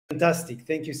Fantastic.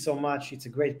 Thank you so much. It's a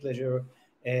great pleasure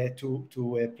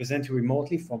to present you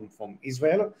remotely from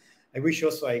Israel. I wish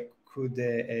also I could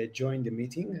join the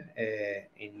meeting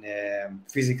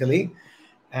physically.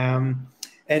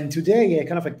 And today,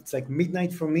 kind of like, it's like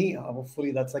midnight for me.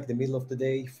 Hopefully that's like the middle of the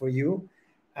day for you.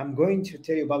 I'm going to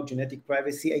tell you about genetic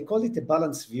privacy. I call it a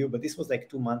balanced view, but this was like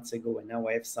 2 months ago, and now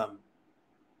I have some,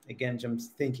 again, I'm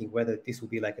thinking whether this will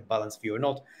be like a balanced view or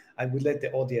not. I would let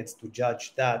the audience to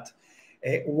judge that.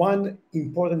 One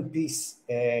important piece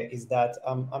is that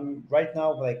I'm right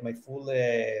now, like my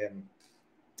full-time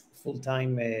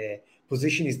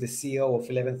position is the CEO of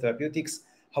 11 Therapeutics.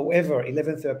 However,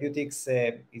 11 Therapeutics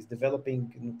is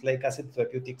developing nucleic acid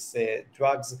therapeutics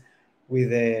drugs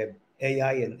with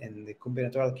AI and the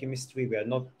combinatorial chemistry. We are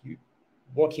not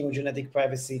working on genetic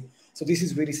privacy. So this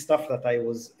is really stuff that I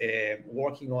was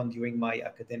working on during my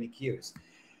academic years.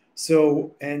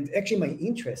 So, and actually my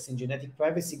interest in genetic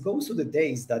privacy goes to the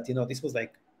days that, this was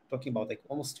like talking about like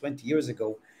almost 20 years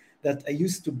ago, that I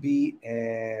used to be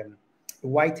a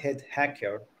white-hat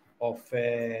hacker of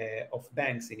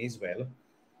banks in Israel.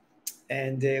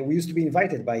 And we used to be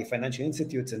invited by financial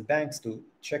institutes and banks to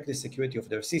check the security of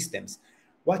their systems.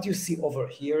 What you see over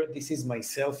here, this is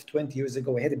myself 20 years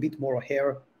ago. I had a bit more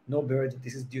hair, no beard.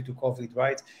 This is due to COVID,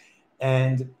 right?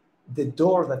 And the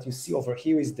door that you see over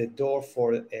here is the door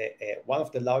for one of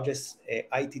the largest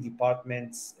IT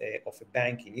departments of a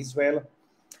bank in Israel.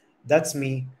 That's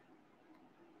me,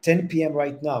 10 p.m.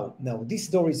 right now. Now, this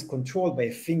door is controlled by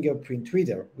a fingerprint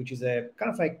reader, which is a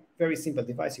kind of like very simple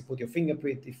device. You put your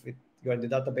fingerprint. If you're in the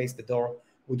database, the door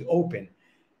would open.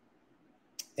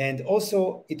 And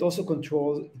also, it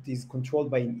is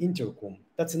controlled by an intercom.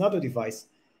 That's another device.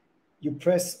 You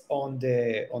press on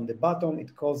the button,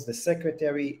 it calls the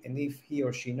secretary, and if he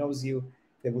or she knows you,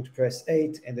 they would press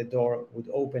 8 and the door would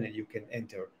open and you can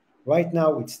enter. Right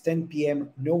now it's 10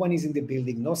 p.m. No one is in the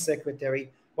building, no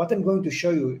secretary. What I'm going to show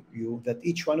you that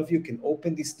each one of you can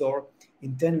open this door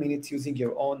in 10 minutes using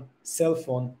your own cell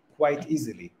phone quite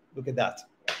easily. Look at that.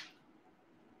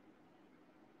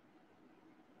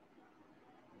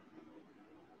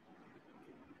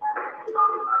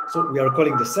 So we are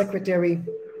calling the secretary.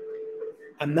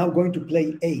 I'm now going to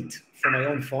play 8 from my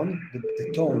own phone, the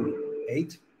tone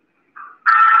 8.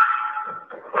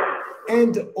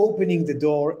 And opening the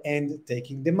door and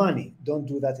taking the money. Don't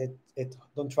do that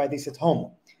don't try this at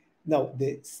home. Now,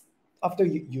 after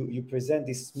you present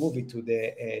this movie to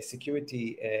the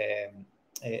security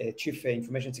chief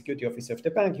information security officer of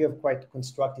the bank, you have quite a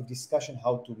constructive discussion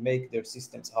how to make their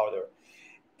systems harder.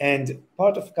 And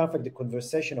part of kind of like the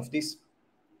conversation of this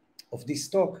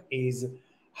talk is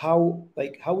how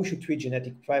we should treat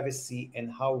genetic privacy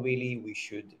and how really we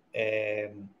should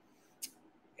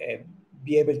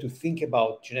be able to think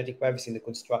about genetic privacy in a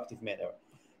constructive manner.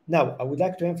 Now, I would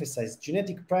like to emphasize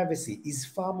genetic privacy is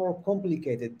far more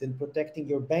complicated than protecting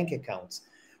your bank accounts.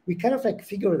 We kind of like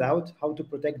figured out how to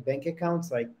protect bank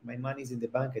accounts, like my money is in the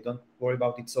bank, I don't worry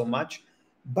about it so much.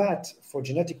 But for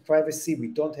genetic privacy, we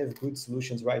don't have good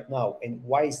solutions right now. And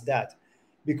why is that?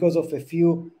 Because of a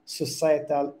few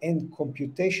societal and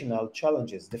computational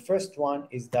challenges. The first one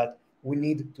is that we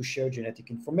need to share genetic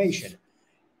information.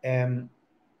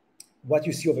 What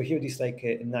you see over here, this like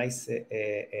a nice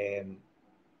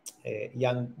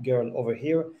young girl over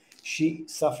here, she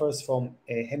suffers from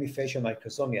hemifacial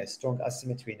microsomia, a strong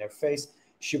asymmetry in her face.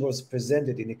 She was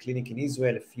presented in a clinic in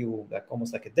Israel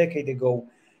almost like a decade ago,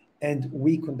 and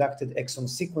we conducted exome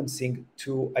sequencing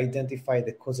to identify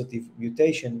the causative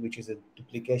mutation, which is a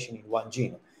duplication in one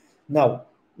gene. Now,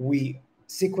 we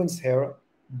sequenced her,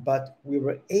 but we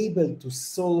were able to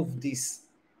solve this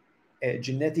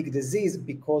genetic disease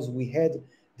because we had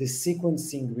the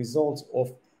sequencing results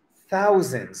of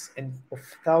thousands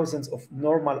of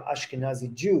normal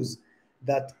Ashkenazi Jews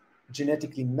that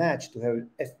genetically matched to her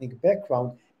ethnic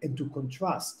background and to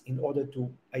contrast in order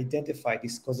to identify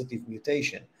this causative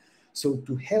mutation. So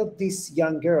to help this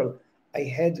young girl, I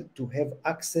had to have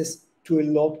access to a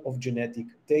lot of genetic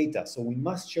data. So we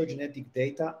must share genetic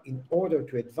data in order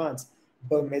to advance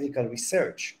biomedical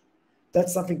research.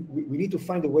 That's something we need to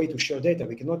find a way to share data.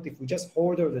 We cannot, if we just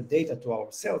order the data to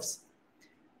ourselves,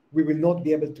 we will not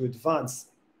be able to advance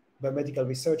biomedical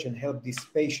research and help these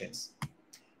patients.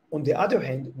 On the other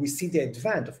hand, we see the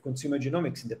advance of consumer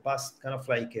genomics in the past kind of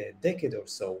like a decade or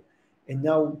so. And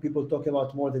now people talk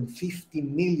about more than 50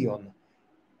 million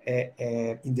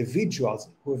individuals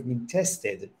who have been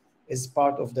tested as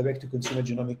part of direct-to-consumer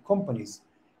genomic companies.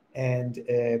 And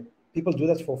people do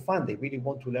that for fun. They really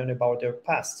want to learn about their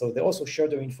past. So they also share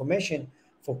their information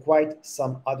for quite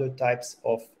some other types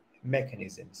of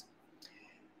mechanisms.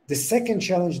 The second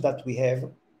challenge that we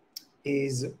have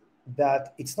is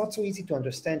that it's not so easy to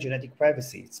understand genetic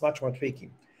privacy. It's much more tricky.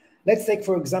 Let's take,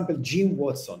 for example, Jim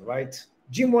Watson, right?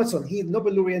 Jim Watson, he,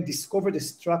 Nobel laureate, discovered the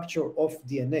structure of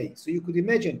DNA. So you could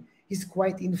imagine he's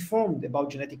quite informed about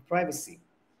genetic privacy.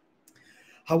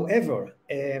 However,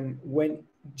 when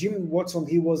Jim Watson,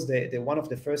 he was the one of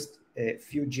the first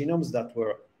few genomes that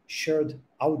were shared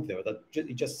out there, that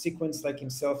he just sequenced like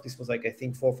himself. This was like, I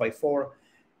think, 454,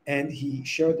 and he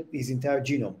shared his entire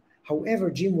genome.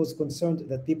 However, Jim was concerned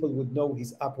that people would know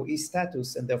his ApoE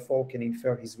status and therefore can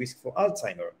infer his risk for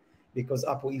Alzheimer, because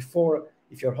ApoE4,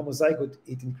 if you're homozygote,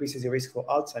 it increases your risk for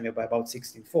Alzheimer by about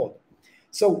 16-fold.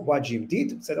 So what Jim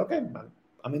did, said, okay,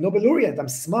 I'm a Nobel laureate, I'm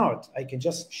smart, I can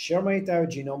just share my entire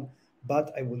genome,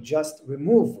 but I will just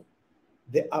remove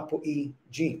the ApoE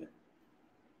gene.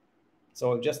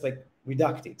 So I'll just like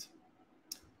redact it.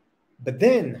 But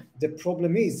then the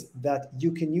problem is that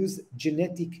you can use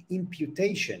genetic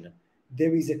imputation.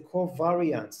 There is a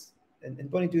covariance. And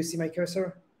Bonnie, do you see my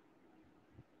cursor?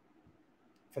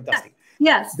 Fantastic.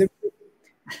 Yes.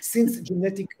 Since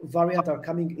genetic variants are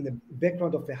coming in the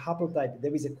background of a haplotype,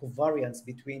 there is a covariance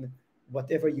between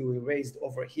whatever you erased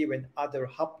over here and other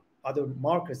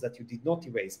markers that you did not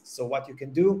erase. So what you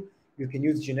can do, you can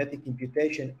use genetic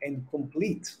imputation and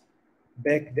complete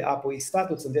back the ApoE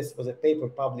status. And this was a paper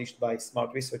published by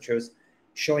smart researchers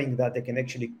showing that they can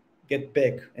actually get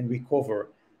back and recover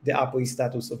the ApoE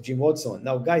status of Jim Watson.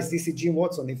 Now, guys, this is Jim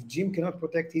Watson. If Jim cannot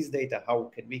protect his data,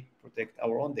 how can we protect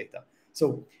our own data?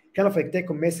 So kind of like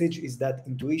take-home message is that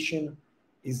intuition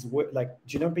is where, like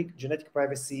genetic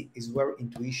privacy is where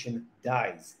intuition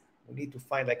dies. We need to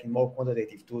find like more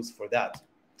quantitative tools for that.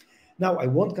 Now, I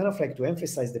want kind of like to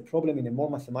emphasize the problem in a more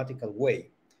mathematical way.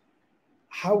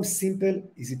 How simple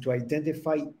is it to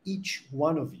identify each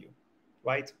one of you,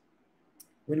 right?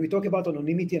 When we talk about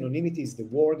anonymity, anonymity is the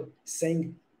word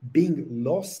saying being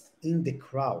lost in the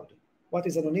crowd. What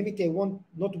is anonymity? I want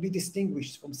not to be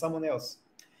distinguished from someone else.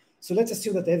 So let's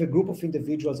assume that I have a group of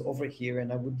individuals over here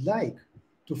and I would like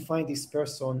to find this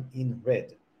person in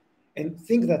red. And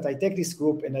think that I take this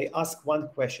group and I ask one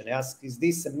question. I ask, is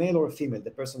this a male or a female,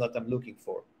 the person that I'm looking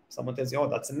for? Someone tells me, oh,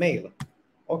 that's a male.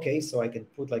 Okay, so I can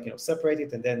put like, separate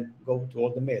it and then go to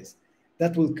all the males.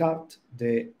 That will cut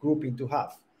the group into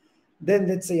half. Then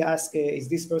let's say I ask, is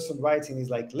this person writing is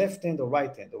like left hand or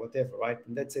right hand or whatever, right?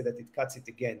 And let's say that it cuts it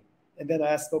again. And then I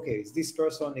ask, okay, is this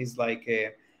person is like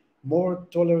more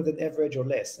taller than average or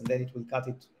less? And then it will cut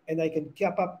it. And I can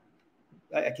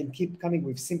keep coming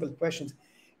with simple questions,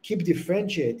 keep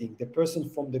differentiating the person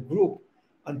from the group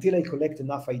until I collect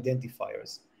enough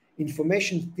identifiers.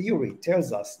 Information theory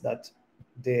tells us that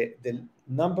the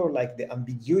number, like the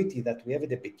ambiguity that we have at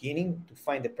the beginning to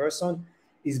find a person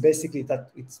is basically that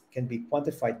it can be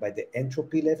quantified by the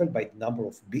entropy level, by the number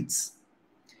of bits.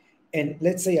 And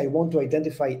let's say I want to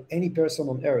identify any person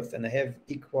on Earth and I have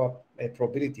equal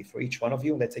probability for each one of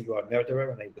you. Let's say you are a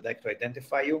murderer and I would like to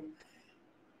identify you.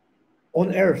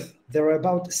 On Earth, there are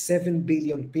about 7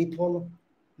 billion people.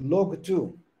 Log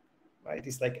 2, right?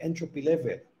 It's like entropy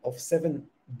level of 7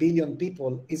 billion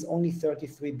people is only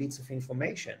 33 bits of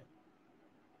information.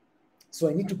 So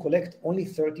I need to collect only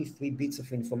 33 bits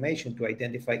of information to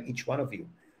identify each one of you.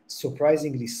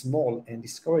 Surprisingly small and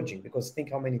discouraging, because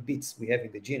think how many bits we have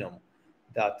in the genome.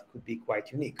 That could be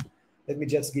quite unique. Let me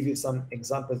just give you some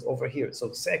examples over here.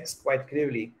 So sex quite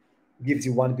clearly gives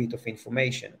you 1 bit of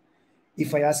information.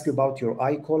 If I ask you about your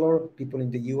eye color, people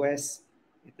in the US,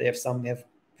 they have some have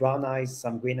brown eyes,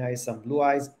 some green eyes, some blue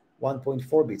eyes,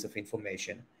 1.4 bits of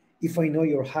information. If I know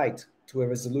your height to a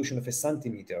resolution of a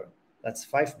centimeter, that's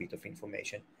 5 bits of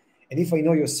information. And if I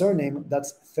know your surname,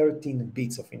 that's 13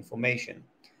 bits of information.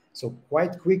 So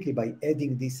quite quickly by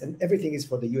adding this, and everything is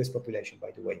for the US population, by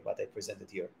the way, what I presented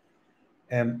here.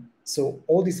 So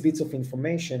all these bits of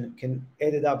information can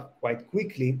add it up quite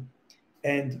quickly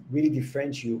and really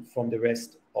differentiate you from the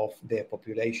rest of the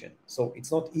population. So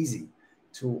it's not easy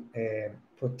to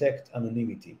protect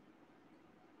anonymity.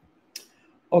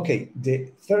 Okay,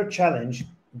 the third challenge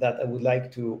that I would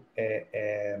like to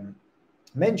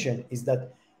mention is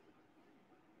that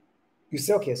you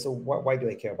say, okay, so why do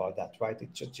I care about that, right?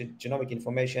 It's just genomic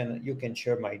information. You can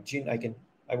share my gene.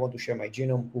 I want to share my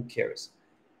genome. Who cares?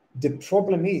 The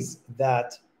problem is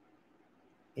that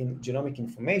in genomic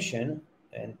information,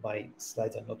 and my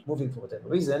slides are not moving for whatever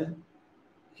reason,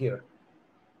 here,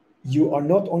 you are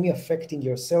not only affecting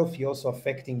yourself, you're also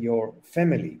affecting your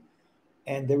family.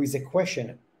 And there is a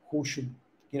question, who should,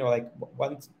 like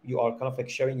once you are kind of like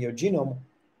sharing your genome,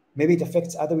 maybe it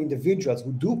affects other individuals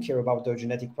who do care about their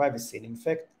genetic privacy. And in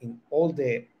fact, in all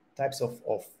the types of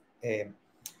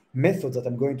methods that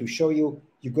I'm going to show you,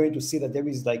 you're going to see that there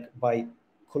is like by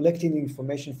collecting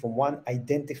information from one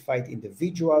identified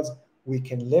individuals. We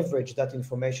can leverage that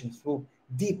information through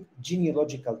deep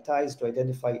genealogical ties to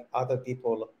identify other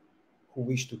people who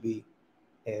wish to be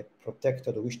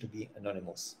protected or wish to be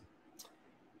anonymous.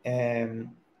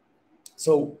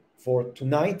 So for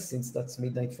tonight, since that's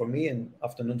midnight for me and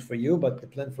afternoon for you, but the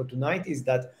plan for tonight is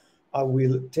that I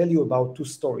will tell you about two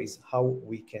stories, how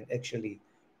we can actually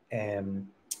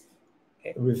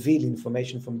reveal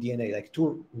information from DNA, like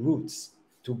two routes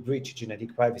to breach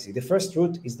genetic privacy. The first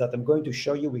route is that I'm going to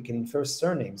show you we can infer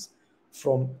surnames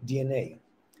from DNA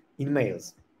in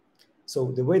males.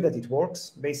 So the way that it works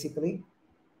basically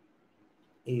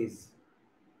is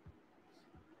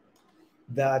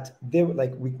that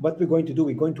what we're going to do,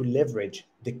 we're going to leverage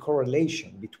the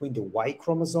correlation between the Y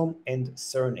chromosome and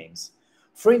surnames.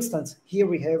 For instance, here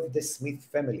we have the Smith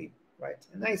family, right?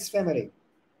 A nice family,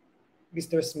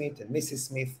 Mr. Smith and Mrs.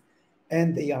 Smith,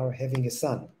 and they are having a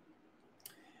son.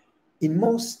 In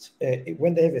most,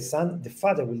 when they have a son, the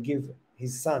father will give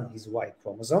his son his Y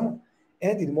chromosome,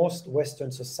 and in most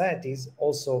Western societies,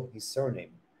 also his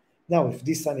surname. Now, if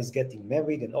this son is getting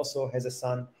married and also has a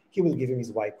son, he will give him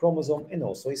his Y chromosome and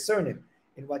also his surname.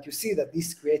 And what you see that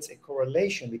this creates a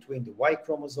correlation between the Y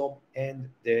chromosome and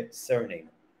the surname.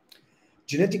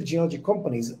 Genetic genealogy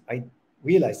companies, I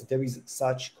realize that there is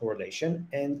such correlation,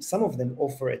 and some of them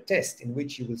offer a test in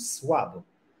which you will swab.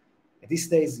 These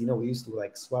days, we used to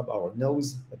swab our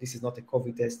nose, but this is not a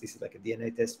COVID test. This is like a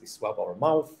DNA test. We swab our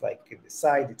mouth, in the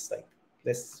side. It's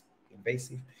less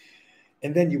invasive.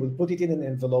 And then you will put it in an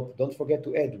envelope. Don't forget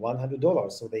to add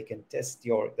 $100 so they can test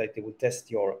they will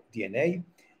test your DNA.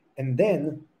 And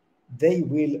then they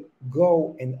will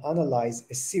go and analyze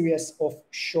a series of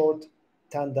short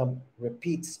tandem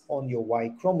repeats on your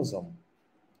Y chromosome.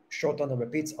 Short tandem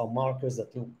repeats are markers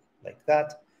that look like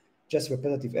that, just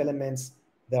repetitive elements.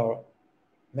 There are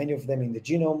many of them in the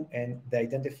genome, and they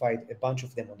identified a bunch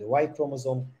of them on the Y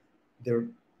chromosome.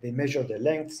 They measure their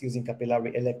lengths using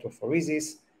capillary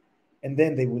electrophoresis, and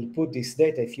then they will put this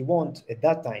data, if you want, at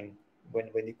that time, when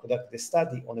you conduct the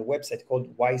study, on a website called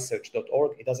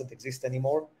ysearch.org. It doesn't exist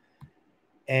anymore.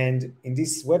 And in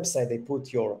this website, they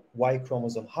put your Y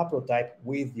chromosome haplotype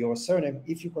with your surname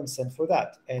if you consent for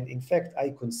that. And in fact,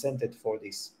 I consented for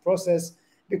this process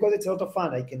because it's a lot of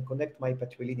fun. I can connect my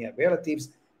patrilineal relatives,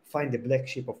 find the black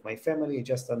sheep of my family,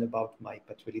 just learn about my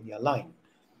patrilineal line.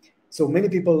 So many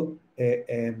people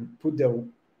put their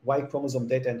Y chromosome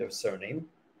data and their surname.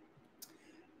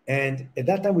 And at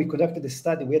that time, we conducted a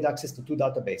study. We had access to two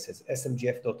databases,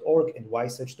 smgf.org and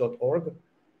ysearch.org.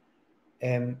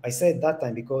 I say at that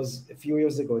time because a few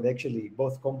years ago, they actually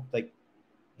both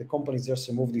the companies just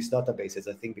removed these databases,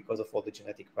 I think because of all the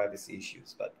genetic privacy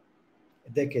issues. But a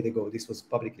decade ago, this was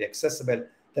publicly accessible.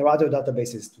 There are other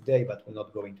databases today, but we'll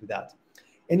not go into that.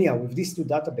 Anyhow, with these two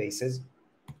databases,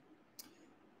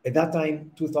 at that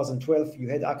time, 2012, you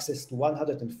had access to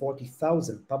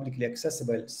 140,000 publicly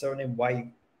accessible surname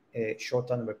Y short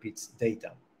tandem repeats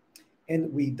data.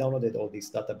 And we downloaded all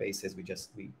these databases.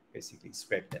 We basically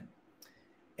scraped them.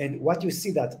 And what you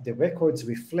see that the records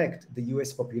reflect the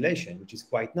US population, which is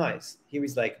quite nice. Here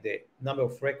is the number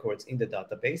of records in the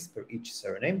database per each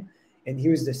surname. And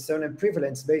here is the surname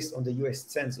prevalence based on the US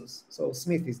census. So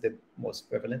Smith is the most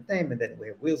prevalent name, and then we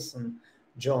have Wilson,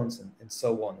 Johnson, and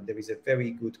so on. And there is a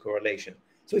very good correlation.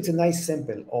 So it's a nice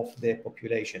sample of the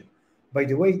population. By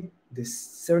the way, the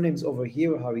surnames over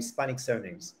here are Hispanic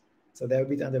surnames. So they're a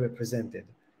bit underrepresented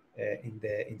in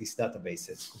these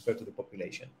databases compared to the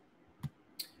population.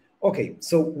 Okay,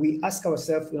 so we ask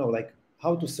ourselves,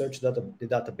 how to search the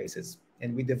databases.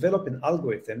 And we develop an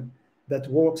algorithm that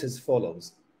works as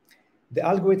follows. The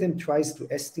algorithm tries to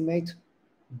estimate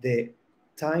the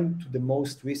time to the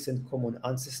most recent common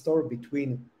ancestor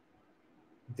between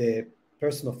the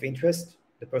person of interest,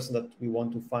 the person that we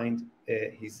want to find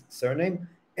his surname,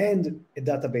 and a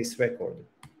database record.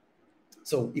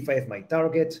 So if I have my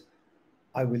target,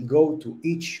 I will go to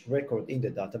each record in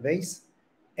the database,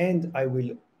 and I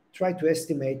will try to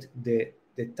estimate the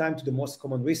time to the most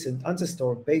common recent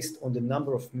ancestor based on the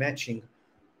number of matching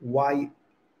Y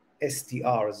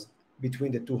STRs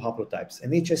between the two haplotypes.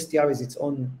 And each STR is its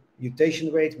own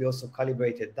mutation rate. We also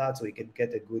calibrated that so we can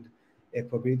get a good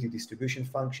probability distribution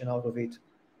function out of it.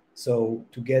 So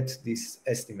to get this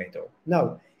estimator.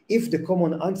 Now, if the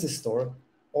common ancestor,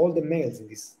 all the males in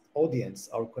this audience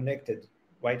are connected,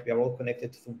 right? We are all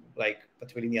connected through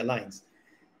patrilineal lines.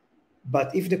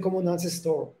 But if the common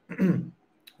ancestor,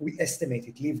 we estimate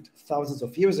it lived thousands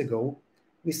of years ago,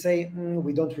 we say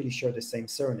we don't really share the same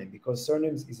surname because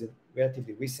surnames is a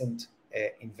relatively recent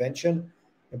invention,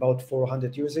 about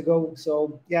 400 years ago.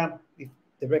 So yeah, if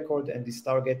the record and this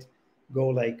target go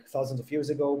like thousands of years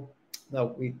ago,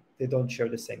 no, they don't share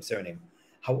the same surname.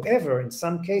 However, in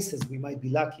some cases, we might be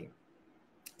lucky,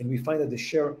 and we find that they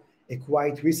share a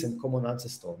quite recent common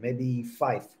ancestor, maybe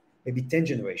 5, maybe 10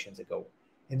 generations ago.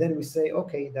 And then we say,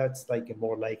 okay, that's like a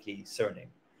more likely surname.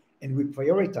 And we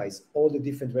prioritize all the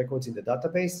different records in the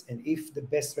database. And if the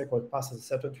best record passes a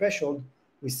certain threshold,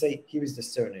 we say, here is the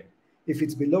surname. If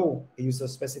it's below a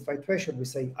user-specified threshold, we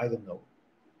say, I don't know.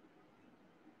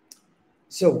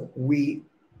 So we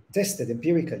tested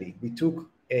empirically. We took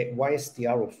a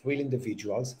YSTR of real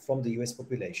individuals from the US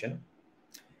population,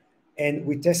 and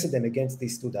we tested them against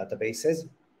these two databases.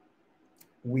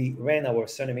 We ran our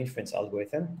surname inference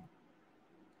algorithm,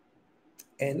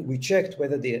 and we checked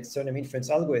whether the surname inference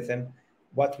algorithm,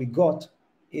 what we got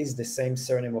is the same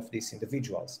surname of these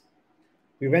individuals.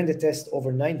 We ran the test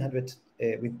over 900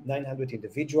 with 900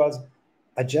 individuals,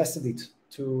 adjusted it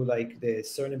to like the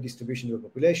surname distribution of the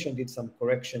population, did some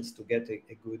corrections to get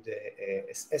a good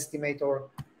estimator.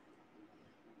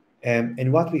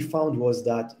 And what we found was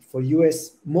that for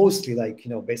US, mostly like,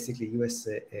 basically US,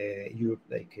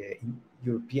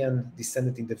 European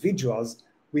descendant individuals,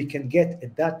 we can get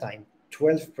at that time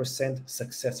 12%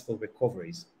 successful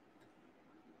recoveries.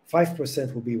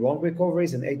 5% will be wrong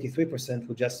recoveries, and 83%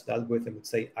 will just, the algorithm would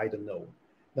say, I don't know.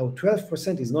 Now,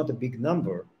 12% is not a big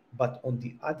number, but on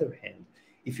the other hand,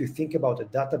 if you think about a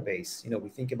database, we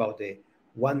think about the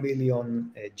 1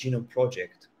 million genome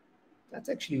project, that's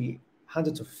actually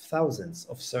hundreds of thousands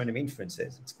of surname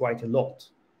inferences. It's quite a lot.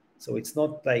 So it's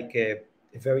not like a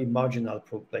very marginal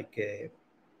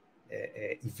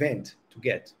event to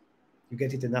get. You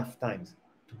get it enough times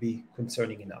to be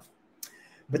concerning enough.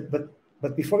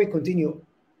 But before we continue,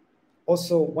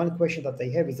 also one question that I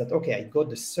have is that, okay, I got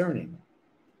the surname.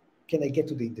 Can I get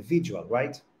to the individual,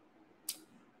 right?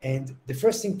 And the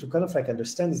first thing to kind of like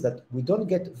understand is that we don't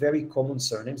get very common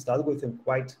surnames. The algorithm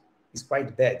is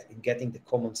quite bad in getting the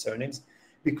common surnames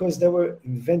because they were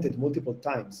invented multiple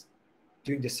times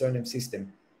during the surname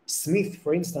system. Smith,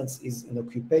 for instance, is an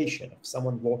occupation. If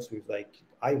someone works with like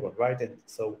iron, right? And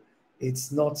so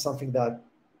it's not something that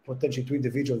potentially two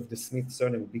individuals with the Smith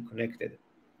surname would be connected.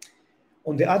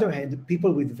 On the other hand,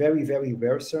 people with very, very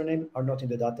rare surname are not in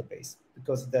the database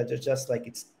because they're just like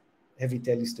it's heavy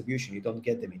tail distribution. You don't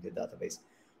get them in the database.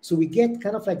 So we get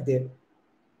kind of like the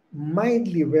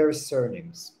mildly rare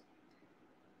surnames.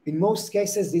 In most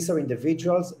cases, these are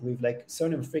individuals with like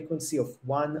surname frequency of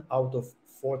 1 out of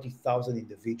 40,000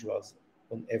 individuals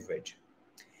on average.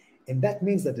 And that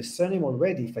means that the surname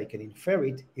already, if I can infer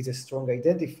it, is a strong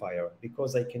identifier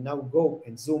because I can now go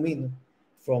and zoom in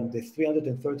from the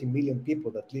 330 million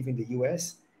people that live in the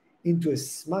US into a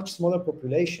much smaller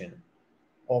population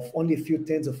of only a few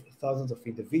tens of thousands of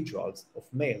individuals, of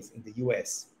males in the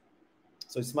US.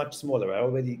 So it's much smaller. I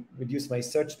already reduced my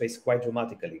search space quite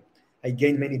dramatically. I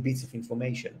gained many bits of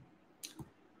information.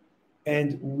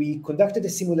 And we conducted a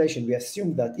simulation. We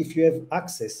assumed that if you have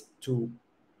access to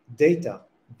data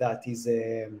that is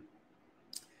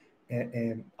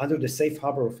under the safe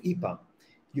harbor of IPA,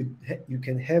 you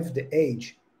can have the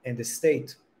age and the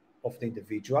state of the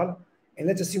individual. And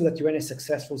let's assume that you ran a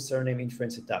successful surname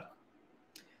inference attack.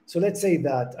 So let's say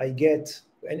that I get,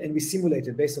 and we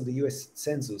simulated based on the US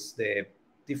census, the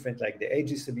different, like the age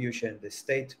distribution, the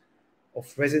state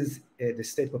of residence, the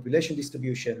state population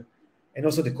distribution, and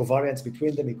also the covariance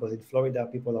between them, because in Florida,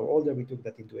 people are older. We took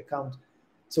that into account.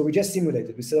 So we just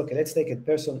simulated. We said, okay, let's take a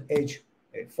person age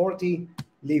 40,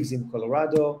 lives in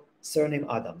Colorado, surname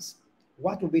Adams.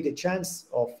 What would be the chance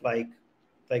of like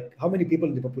how many people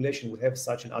in the population would have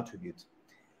such an attribute?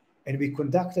 And we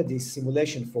conducted this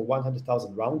simulation for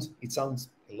 100,000 rounds. It sounds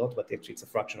a lot, but actually it's a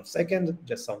fraction of a second.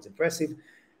 Just sounds impressive.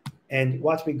 And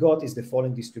what we got is the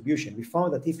following distribution. We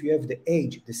found that if you have the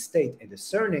age, the state, and the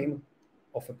surname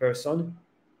of a person,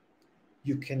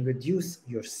 you can reduce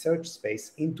your search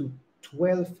space into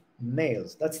 12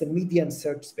 males. That's the median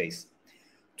search space.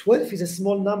 12 is a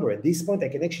small number. At this point, I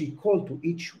can actually call to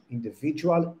each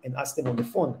individual and ask them on the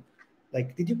phone,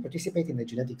 like, did you participate in a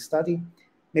genetic study?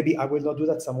 Maybe I will not do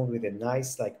that. Someone with a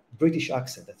nice, like, British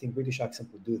accent. I think British accent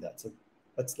would do that. So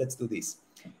let's do this.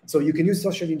 So you can use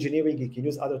social engineering. You can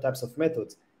use other types of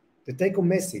methods. The take-home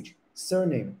message,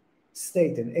 surname,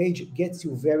 state, and age gets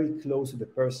you very close to the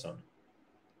person.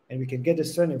 And we can get the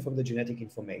surname from the genetic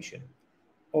information.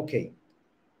 Okay.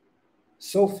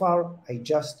 So far, I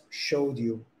just showed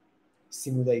you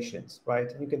simulations,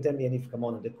 right? And you can tell me, Yaniv, come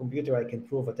on the computer, I can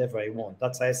prove whatever I want.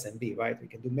 That's ISMB, right? We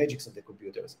can do magics on the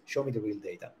computers. Show me the real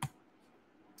data.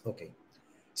 Okay.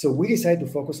 So we decided to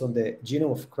focus on the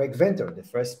genome of Craig Venter, the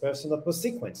first person that was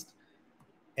sequenced.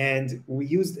 And we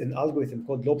used an algorithm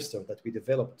called Lobster that we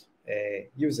developed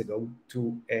years ago to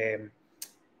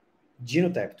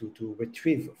genotype, to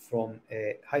retrieve from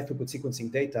high throughput sequencing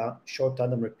data short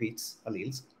tandem repeats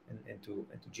alleles and to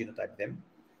genotype them.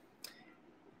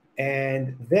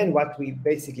 And then what we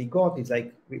basically got is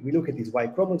like, we look at this Y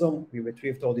chromosome, we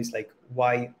retrieved all these like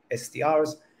Y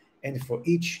STRs, and for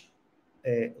each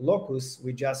locus,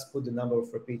 we just put the number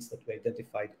of repeats that we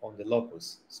identified on the locus.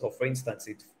 So for instance,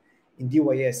 in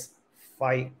DYS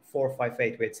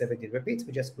 458, we had 17 repeats,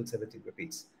 we just put 17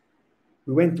 repeats.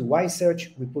 We went to Y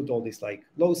search, we put all this like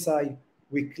loci,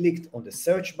 we clicked on the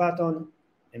search button,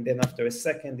 and then after a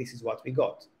second, this is what we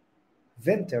got.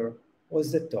 Venter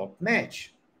was the top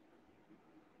match.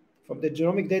 From the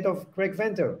genomic data of Craig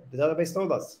Venter, the database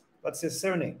told us, that's his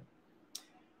surname.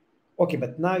 Okay,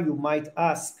 but now you might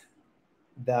ask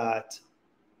that,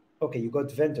 okay, you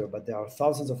got Venter, but there are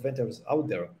thousands of Venters out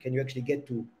there. Can you actually get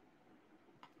to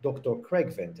Dr.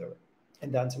 Craig Venter?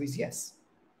 And the answer is yes.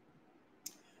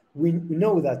 We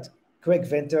know that Craig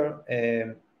Venter,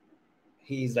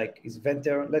 is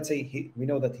Venter. Let's say we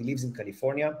know that he lives in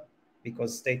California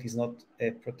because state is not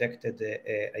a protected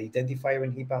identifier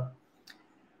in HIPAA.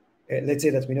 Let's say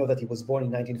that we know that he was born in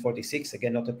 1946,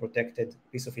 again, not a protected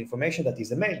piece of information, that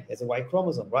he's a male, he has a Y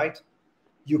chromosome, right?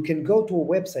 You can go to a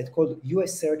website called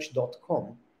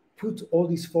ussearch.com, put all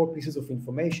these 4 pieces of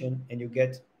information, and you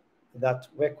get that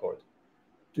record.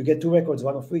 To get 2 records,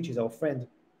 one of which is our friend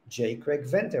J. Craig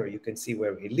Venter. You can see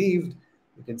where he lived,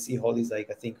 you can see all his,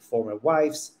 like, I think, former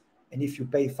wives, and if you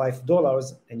pay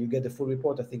 $5 and you get the full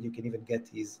report, I think you can even get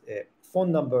his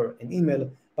phone number and email,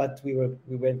 but we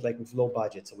went like with low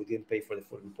budget, so we didn't pay for the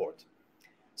full report.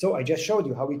 So I just showed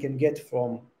you how we can get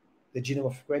from the genome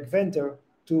of Craig Venter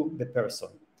to the person.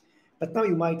 But now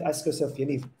you might ask yourself,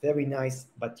 Yaniv, very nice,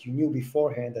 but you knew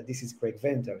beforehand that this is Craig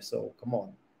Venter, so come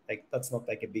on, like that's not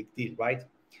like a big deal, right?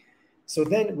 So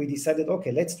then we decided,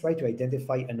 okay, let's try to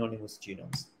identify anonymous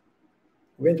genomes.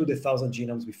 We went to the 1,000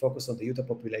 genomes, we focused on the Utah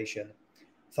population.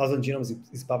 1,000 genomes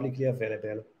is publicly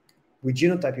available. We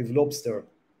genotype with Lobster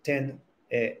 10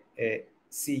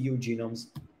 CU genomes.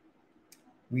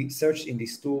 We searched in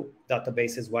these 2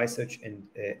 databases, YSearch and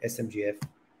SMGF,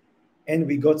 and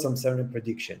we got some certain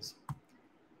predictions.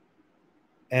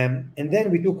 And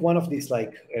then we took one of these,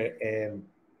 like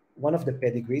one of the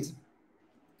pedigrees,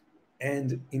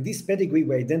 and in this pedigree,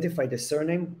 we identified the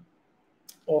surname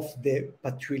of the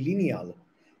patrilineal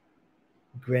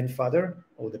grandfather,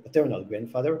 or the paternal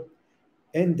grandfather,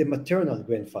 and the maternal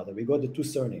grandfather. We got the 2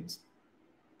 surnames.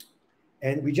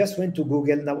 And we just went to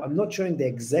Google. Now, I'm not showing the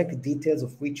exact details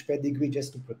of which pedigree,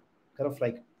 just to kind of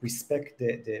like respect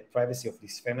the privacy of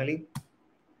this family.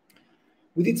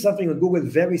 We did something on Google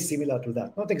very similar to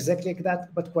that. Not exactly like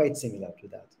that, but quite similar to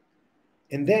that.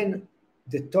 And then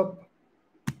the top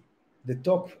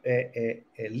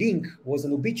link was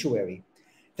an obituary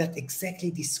that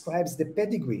exactly describes the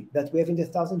pedigree that we have in the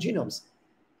 1,000 genomes.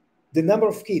 The number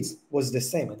of kids was the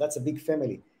same, and that's a big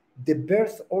family. The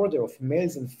birth order of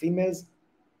males and females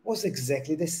was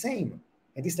exactly the same.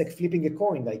 And it's like flipping a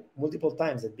coin, like multiple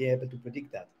times, and be able to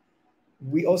predict that.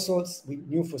 We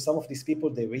knew for some of these people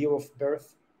the year of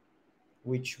birth,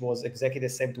 which was exactly the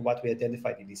same to what we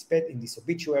identified in this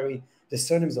obituary. The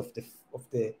surnames of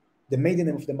the maiden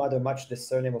name of the mother matched the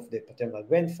surname of the paternal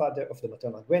grandfather, of the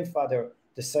maternal grandfather.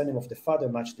 The surname of the father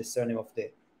matched the surname of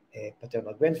the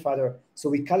paternal grandfather. So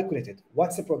we calculated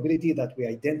what's the probability that we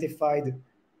identified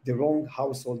the wrong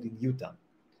household in Utah.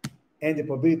 And the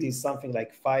probability is something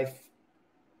like 5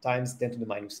 times 10 to the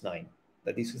minus 9,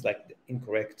 that this was like the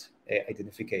incorrect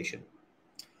identification.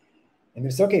 And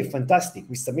we said, okay, fantastic.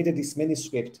 We submitted this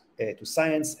manuscript to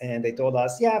Science, and they told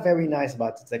us, yeah, very nice,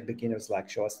 but it's like beginner's luck.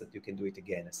 Show us that you can do it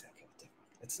again. I said, okay,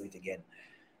 let's do it again.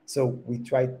 So we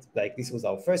tried, like, this was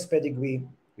our first pedigree.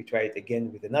 We tried it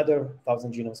again with another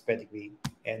 1,000 genomes pedigree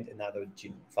and another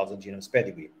 1,000 genomes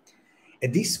pedigree.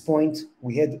 At this point,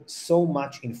 we had so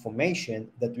much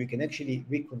information that we can actually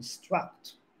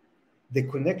reconstruct the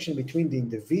connection between the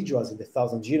individuals in the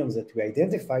 1,000 genomes that we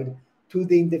identified to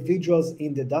the individuals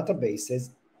in the databases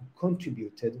who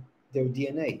contributed their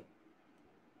DNA.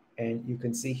 And you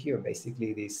can see here,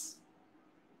 basically, these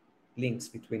links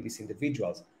between these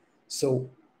individuals. So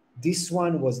this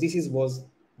was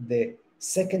the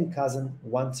second cousin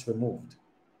once removed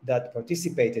that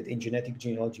participated in genetic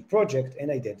genealogy project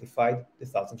and identified the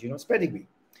 1,000 genomes pedigree.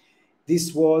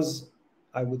 This was,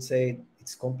 I would say,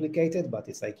 it's complicated, but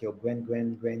it's like your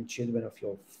grandchildren of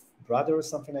your brother or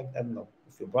something like that. I don't know,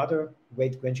 of your brother,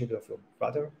 great-grandchildren of your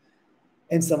brother,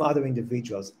 and some other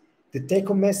individuals. The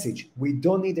take-home message: we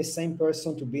don't need the same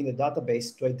person to be in a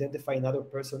database to identify another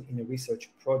person in a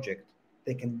research project.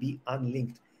 they can be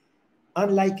unlinked.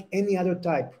 Unlike any other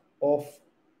type of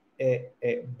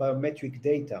biometric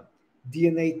data,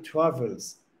 DNA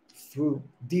travels through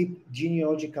deep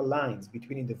genealogical lines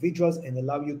between individuals and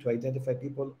allow you to identify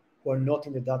people who are not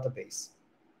in the database.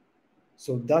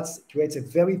 So that creates a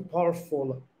very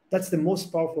powerful, that's the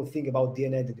most powerful thing about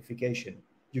DNA identification.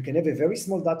 You can have a very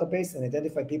small database and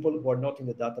identify people who are not in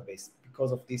the database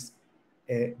because of these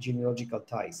genealogical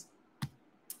ties.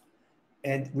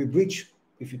 And we breach,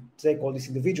 if you take all these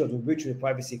individuals, we breach the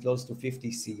privacy close to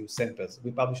 50 CU samples.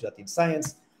 We published that in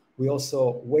Science. We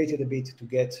also waited a bit to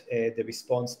get the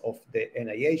response of the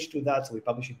NIH to that. So we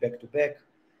published it back to back,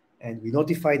 and we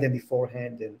notified them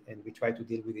beforehand, and we tried to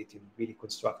deal with it in a really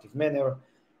constructive manner.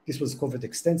 This was covered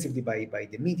extensively by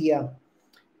the media,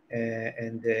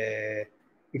 and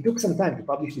it took some time to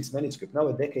publish this manuscript. Now,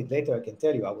 a decade later, I can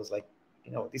tell you, I was like,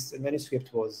 this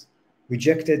manuscript was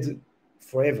rejected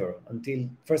forever until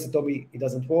first they told me it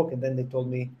doesn't work, and then they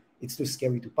told me it's too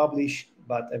scary to publish,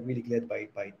 but I'm really glad by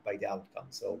the outcome.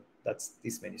 So that's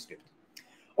this manuscript.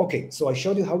 Okay, so I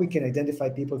showed you how we can identify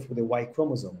people through the Y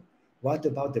chromosome. What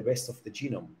about the rest of the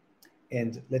genome?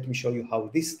 And let me show you how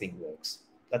this thing works.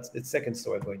 That's the second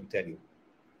story I'm going to tell you.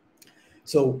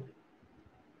 So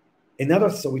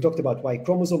we talked about Y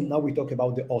chromosome, now we talk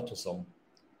about the autosome.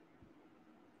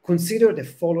 Consider the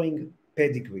following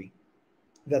pedigree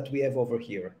that we have over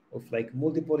here of like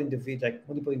multiple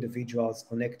individuals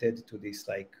connected to this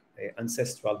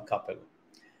ancestral couple.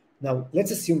 Now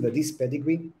let's assume that this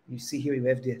pedigree, you see here you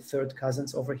have the third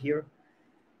cousins over here.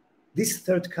 These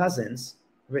third cousins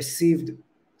received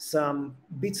some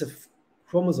bits of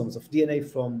chromosomes of DNA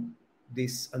from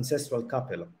this ancestral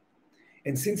couple.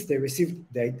 And since they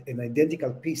received an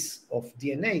identical piece of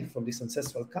DNA from this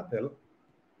ancestral couple,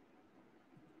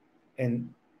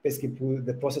 and basically through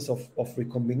the process of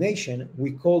recombination,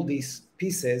 we call these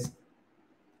pieces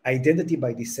identity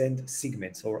by descent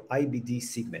segments, or IBD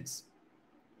segments.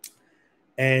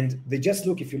 And they just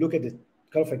look, if you look at the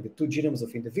kind of like the two genomes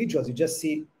of individuals, you just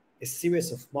see a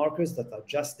series of markers that are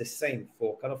just the same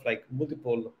for kind of like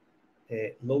multiple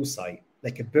loci,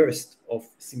 like a burst of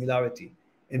similarity.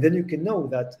 And then you can know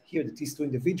that here that these two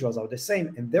individuals are the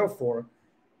same, and therefore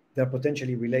they're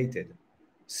potentially related.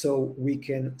 So we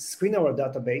can screen our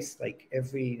database, like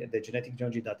the genetic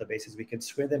genealogy databases, we can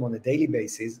screen them on a daily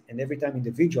basis, and every time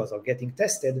individuals are getting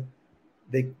tested,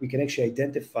 we can actually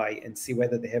identify and see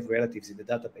whether they have relatives in the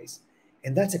database.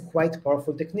 And that's a quite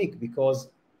powerful technique, because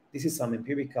this is some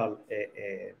empirical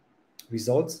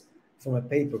results from a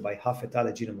paper by Huff et al.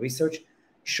 Genome Research,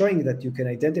 showing that you can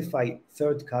identify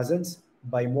third cousins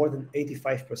by more than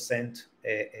 85%,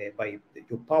 by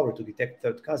your power to detect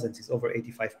third cousins is over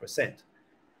 85%.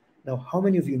 Now, how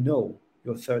many of you know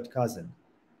your third cousin?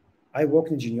 I worked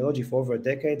in genealogy for over a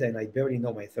decade, and I barely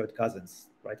know my third cousins,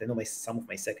 right? I know some of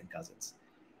my second cousins.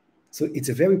 So it's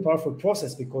a very powerful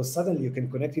process, because suddenly you can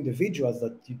connect individuals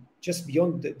that you just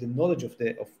beyond the knowledge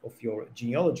of your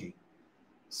genealogy.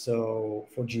 So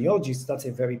for genealogists, that's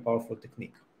a very powerful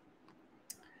technique.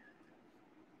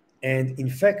 And in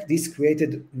fact, this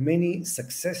created many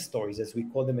success stories, as we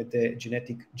call them at the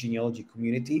genetic genealogy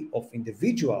community, of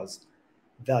individuals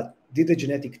that did a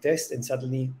genetic test and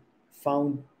suddenly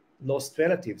found lost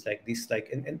relatives like this.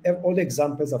 And all the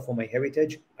examples are from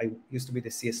MyHeritage. I used to be the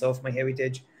CSO of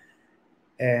MyHeritage.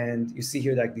 And you see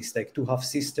here like these two half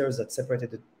sisters that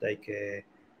separated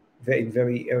in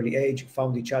very early age,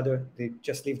 found each other. They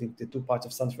just lived in the two parts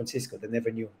of San Francisco. They never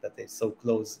knew that they're so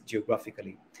close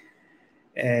geographically.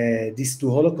 These two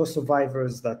Holocaust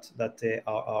survivors that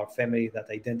are our family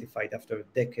that identified after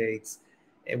decades.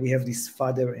 We have this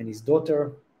father and his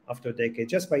daughter after a decade,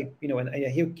 just by, and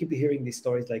I keep hearing these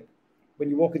stories, like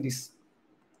when you work in this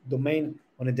domain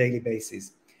on a daily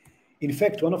basis. In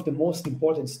fact, one of the most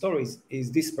important stories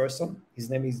is this person. His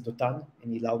name is Dotan,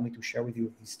 and he allowed me to share with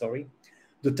you his story.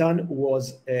 Dotan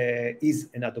is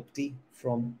an adoptee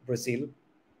from Brazil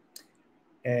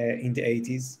in the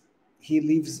 80s. He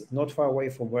lives not far away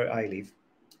from where I live,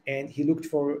 and he looked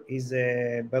for his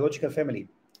biological family.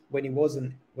 When he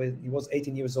was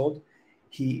 18 years old,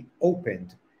 he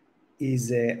opened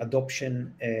his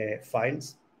adoption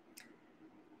files,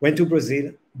 went to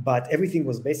Brazil, but everything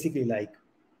was basically like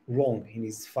wrong in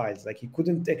his files. Like he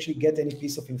couldn't actually get any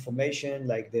piece of information.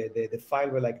 Like the file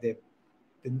were like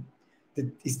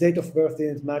his date of birth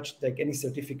didn't match like any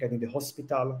certificate in the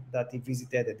hospital that he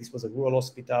visited, and this was a rural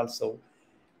hospital. So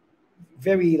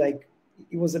very like,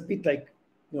 he was a bit like,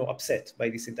 upset by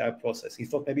this entire process. He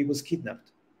thought maybe he was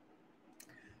kidnapped.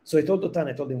 So I told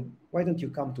him, why don't you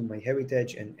come to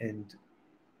MyHeritage and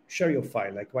share your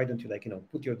file? Like, why don't you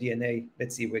put your DNA?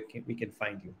 Let's see where we can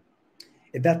find you.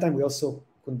 At that time, we also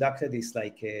conducted this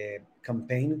like a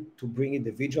campaign to bring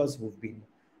individuals who've been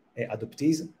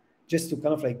adoptees, just to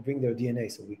kind of like bring their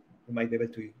DNA, so we might be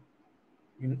able to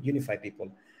unify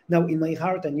people. Now, in my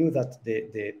heart, I knew that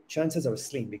the chances are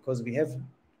slim because we have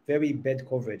very bad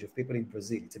coverage of people in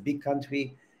Brazil. It's a big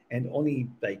country, and only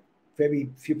like very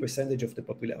few percentage of the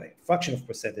population, fraction of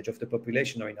percentage of the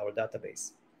population are in our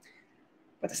database.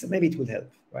 But I said maybe it will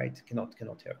help, right? Cannot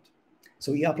hurt.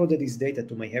 So he uploaded his data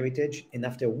to MyHeritage, and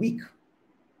after a week,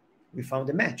 we found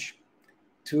a match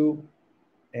to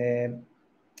a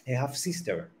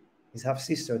half-sister, his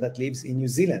half-sister that lives in New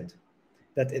Zealand,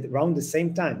 that at around the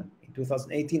same time, in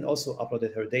 2018, also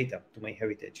uploaded her data to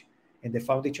MyHeritage. And they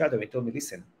found each other. They told me,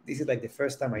 listen, this is like the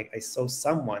first time I saw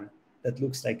someone that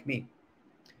looks like me.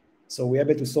 So we're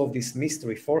able to solve this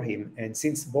mystery for him. And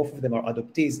since both of them are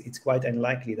adoptees, it's quite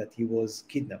unlikely that he was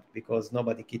kidnapped, because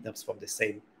nobody kidnaps from the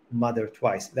same mother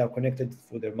twice. They are connected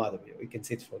through their mother. You can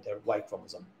see it for their Y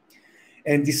chromosome.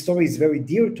 And this story is very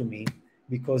dear to me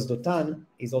because Dotan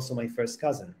is also my first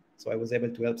cousin. So I was able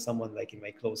to help someone like in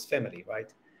my close family,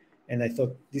 right? And I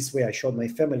thought this way I showed my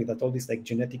family that all these like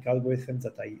genetic algorithms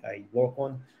that I work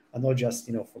on are not just,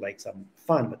 for like some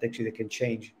fun, but actually they can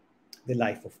change the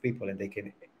life of people, and they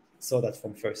can saw that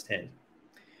from firsthand.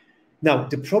 Now,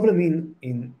 the problem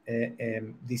in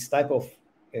this type of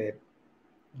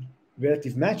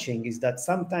relative matching is that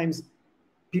sometimes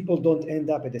people don't end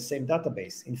up at the same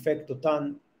database. In fact,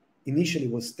 Dotan initially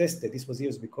was tested. This was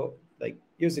years ago,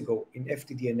 in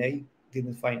FTDNA,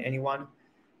 didn't find anyone,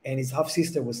 and his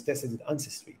half-sister was tested with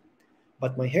Ancestry.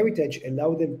 But MyHeritage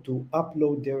allowed them to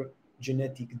upload their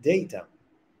genetic data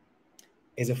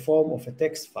as a form of a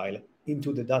text file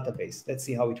into the database. Let's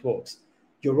see how it works.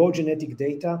 Your raw genetic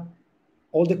data,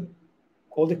 all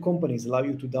the companies allow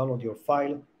you to download your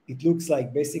file. It looks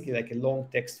like basically like a long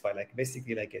text file, like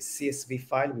basically like a CSV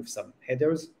file with some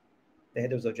headers. The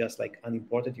headers are just like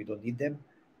unimportant, you don't need them.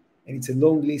 And it's a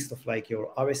long list of like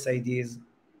your RSIDs,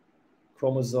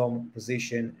 chromosome,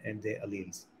 position, and the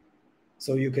alleles.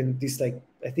 So you can, this like,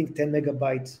 I think 10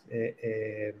 megabyte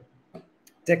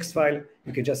text file,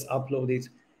 you can just upload it.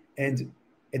 And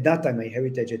at that time,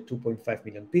 MyHeritage had 2.5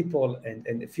 million people,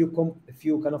 and a few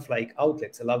kind of like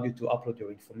outlets allowed you to upload your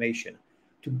information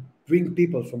to bring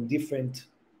people from different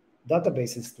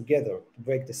databases together to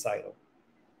break the silo.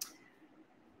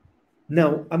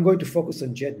 Now, I'm going to focus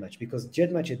on GEDmatch because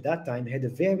GEDmatch at that time had a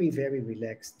very, very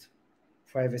relaxed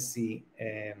privacy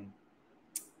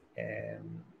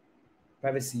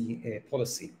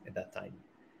policy at that time.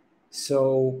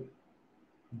 So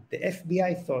the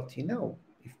FBI thought,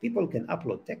 if people can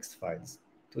upload text files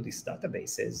to these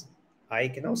databases, I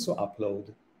can also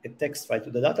upload a text file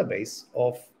to the database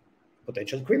of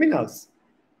potential criminals.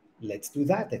 Let's do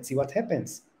that. Let's see what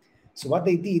happens. So what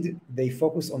they did, they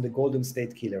focused on the Golden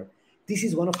State Killer. This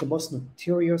is one of the most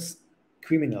notorious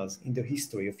criminals in the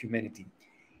history of humanity.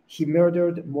 He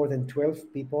murdered more than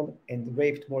 12 people and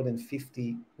raped more than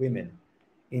 50 women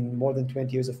in more than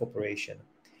 20 years of operation.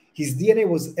 His DNA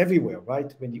was everywhere,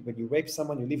 right? When you rape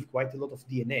someone, you leave quite a lot of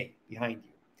DNA behind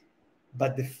you.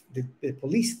 But the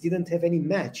police didn't have any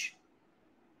match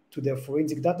to their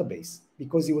forensic database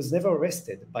because he was never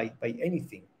arrested by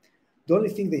anything. The only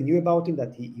thing they knew about him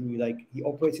that he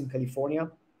operates in California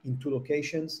in 2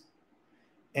 locations,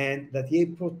 and that he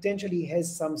potentially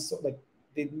has some sort, like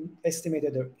they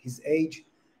estimated his age,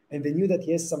 and they knew that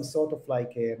he has some sort of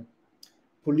like a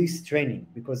police training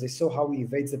because they saw how he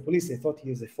evades the police. They thought he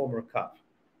was a former cop.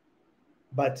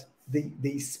 But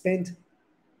they spent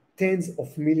tens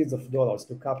of millions of dollars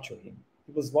to capture him.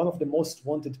 He was one of the most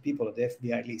wanted people at the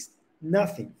FBI list.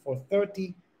 Nothing for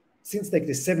 30, since like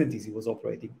the 70s he was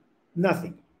operating.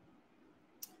 Nothing.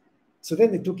 So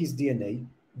then they took his DNA,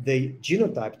 they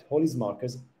genotyped all his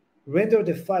markers, rendered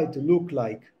the file to look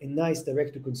like a nice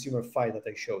direct-to-consumer file that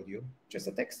I showed you, just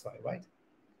a text file, right?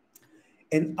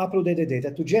 And uploaded the data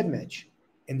to GEDmatch.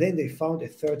 And then they found a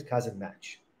third cousin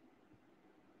match.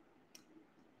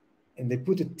 And they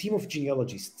put a team of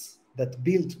genealogists that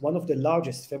built one of the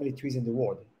largest family trees in the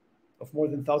world of more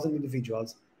than 1,000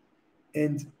 individuals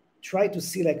and tried to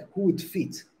see like who would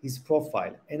fit his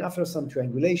profile. And after some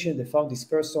triangulation, they found this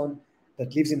person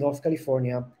that lives in North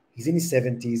California. He's in his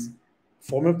 70s,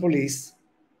 former police.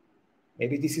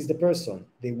 Maybe this is the person.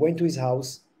 They went to his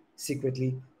house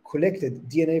secretly, collected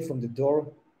DNA from the door,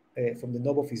 from the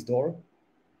knob of his door,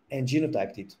 and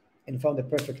genotyped it, and found a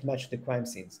perfect match to the crime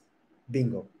scenes.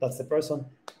 Bingo, that's the person.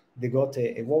 They got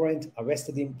a warrant,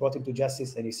 arrested him, brought him to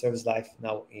justice, and he serves life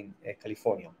now in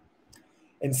California.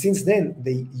 And since then,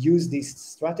 they use this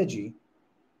strategy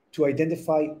to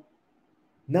identify,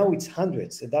 now it's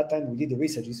hundreds. At that time, we did the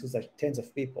research, this was like tens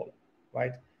of people.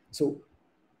 right? So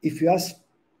if you ask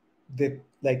the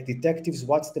detectives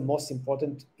what's the most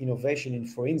important innovation in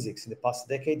forensics in the past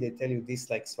decade, they tell you this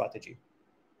strategy: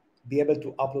 be able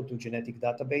to upload to genetic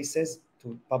databases,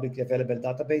 to publicly available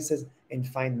databases, and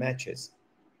find matches.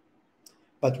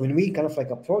 But when we kind of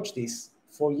approached this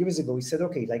 4 years ago, we said,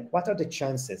 okay, what are the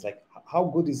chances? How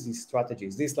good is this strategy?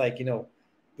 Is this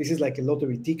this is a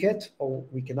lottery ticket, or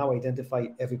we can now identify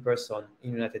every person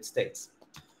in the United States?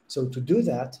 So to do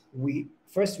that, we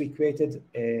created,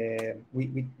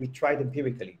 we tried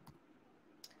empirically.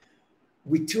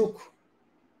 We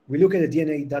look at the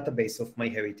DNA database of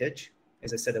MyHeritage.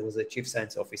 As I said, I was a chief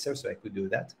science officer, so I could do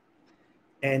that.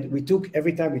 And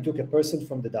every time we took a person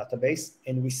from the database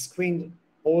and we screened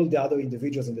all the other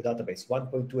individuals in the database,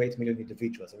 1.28 million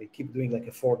individuals, and we keep doing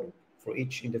a for loop for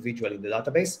each individual in the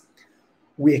database.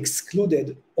 We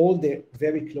excluded all the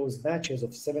very close matches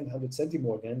of 700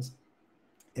 centimorgans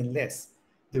and less.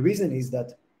 The reason is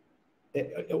that,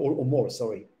 or more,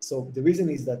 sorry. So the reason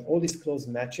is that all these close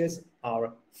matches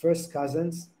are first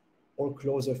cousins or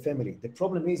closer family. The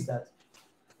problem is that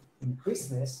in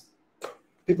Christmas,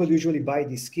 people usually buy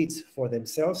these kits for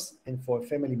themselves and for a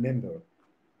family member.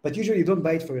 But usually you don't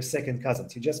buy it for your second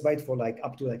cousins. You just buy it for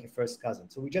up to a first cousin.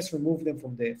 So we just remove them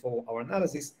for our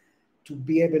analysis to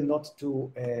be able not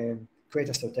to create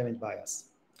a ascertainment bias.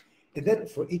 And then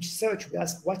for each search, we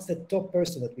ask what's the top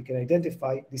person that we can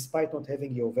identify despite not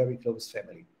having your very close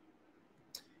family.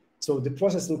 So the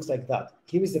process looks like that.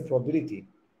 Here is the probability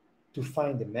to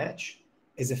find a match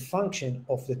as a function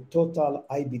of the total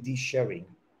IBD sharing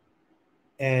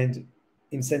and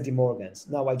in centimorgans.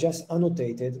 Now I just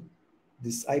annotated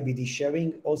this IBD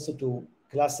sharing also to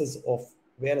classes of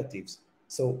relatives.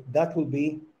 So that will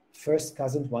be first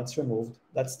cousin once removed.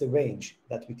 That's the range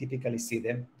that we typically see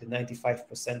them, the 95th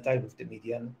percentile with the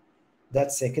median.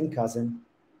 That's second cousin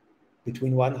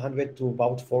between 100 to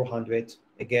about 400,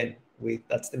 again,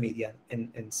 that's the median,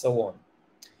 and so on.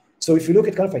 So if you look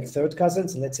at kind of third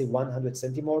cousins, and let's say 100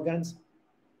 centimorgans,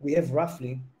 we have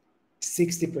roughly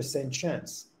 60%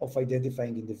 chance of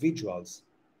identifying individuals.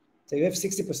 So you have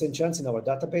 60% chance in our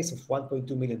database of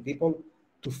 1.2 million people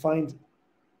to find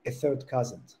a third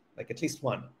cousin, at least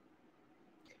one.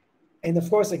 And of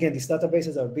course, again, these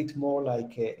databases are a bit more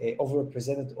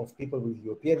overrepresented of people with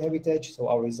European heritage, so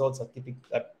our results are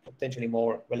potentially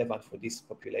more relevant for this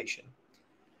population.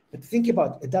 But think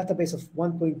about a database of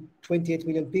 1.28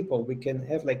 million people, we can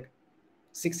have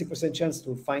 60% chance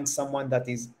to find someone that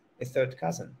is a third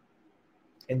cousin.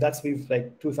 And that's with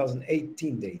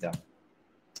 2018 data.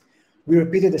 We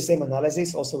repeated the same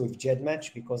analysis also with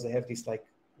GEDmatch because they have this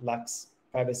lax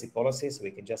privacy policy, so we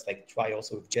can just try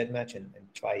also with GEDmatch and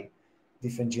try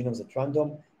different genomes at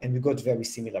random, and we got very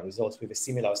similar results with a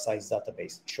similar size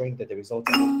database, showing that the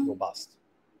results are robust.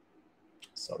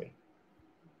 Sorry.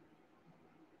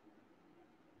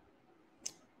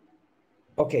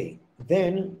 Okay,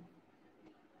 then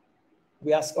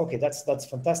we ask, okay, that's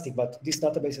fantastic, but these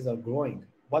databases are growing.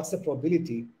 What's the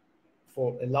probability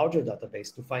for a larger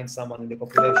database to find someone in the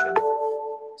population?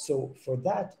 So for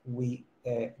that, we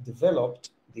developed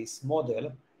this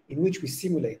model in which we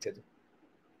simulated.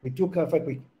 We took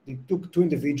two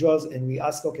individuals and we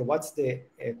asked, okay, what's the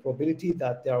probability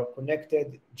that they are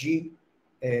connected G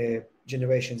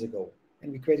generations ago?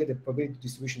 And we created a probability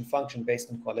distribution function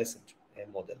based on coalescent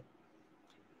model.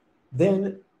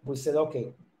 Then we said,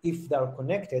 okay, if they are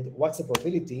connected, what's the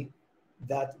probability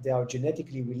that they are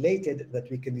genetically related, that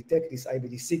we can detect these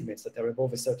IBD segments that are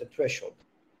above a certain threshold?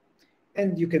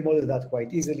 And you can model that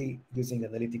quite easily using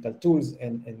analytical tools,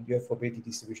 and you have probability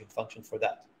distribution function for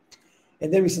that.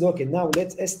 And then we said, okay, now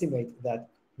let's estimate that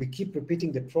we keep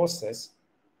repeating the process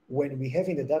when we have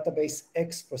in the database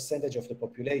X percentage of the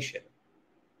population.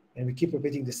 And we keep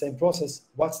repeating the same process.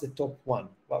 What's the top one?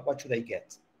 What should I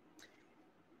get?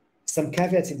 Some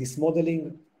caveats in this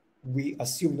modeling: we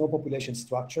assume no population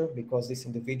structure because these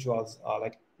individuals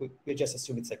are we just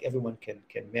assume it's everyone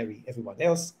can marry everyone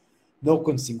else, no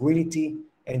consanguinity,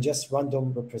 and just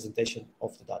random representation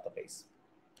of the database.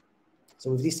 So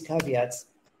with these caveats,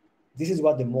 this is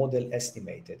what the model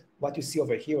estimated. What you see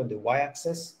over here on the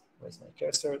y-axis, where's my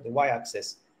cursor? The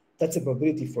y-axis, that's a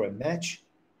probability for a match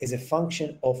as a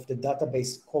function of the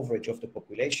database coverage of the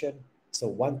population. So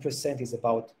 1% is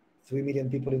about 3 million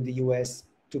people in the US,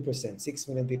 2%, 6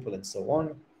 million people, and so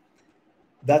on.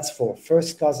 That's for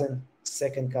first cousin,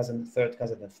 second cousin, third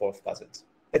cousin, and fourth cousins.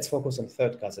 Let's focus on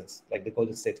third cousins, like the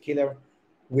Golden State Killer.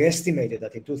 We estimated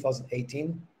that in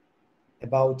 2018,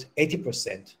 about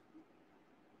 80%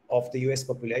 of the US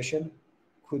population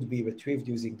could be retrieved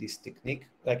using this technique.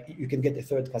 You can get a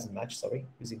third cousin match,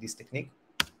 using this technique.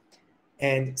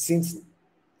 And since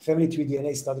family tree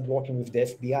DNA started working with the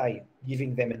FBI,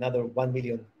 giving them another 1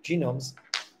 million genomes,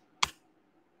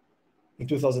 in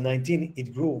 2019,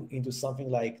 it grew into something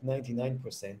like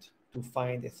 99% to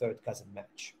find a third cousin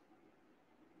match.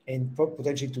 And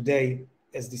potentially today,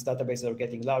 as these databases are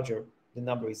getting larger, the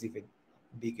number is even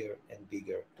bigger and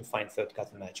bigger to find third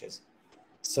cousin matches.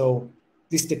 So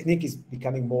this technique is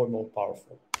becoming more and more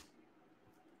powerful.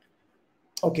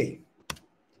 Okay,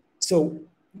 so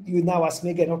you now ask me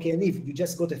again, okay, Yaniv, you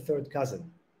just got a third cousin.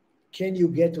 Can you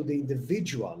get to the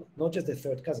individual, not just the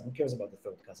third cousin? Who cares about the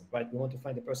third cousin, right? We want to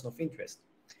find a person of interest.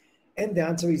 And the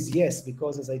answer is yes,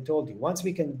 because as I told you, once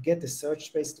we can get the search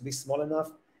space to be small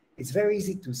enough, it's very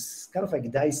easy to kind of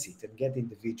like dice it and get the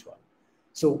individual.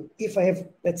 So if I have,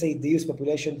 let's say, the US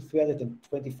population,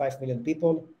 325 million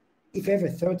people, if I have a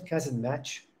third cousin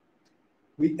match,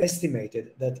 we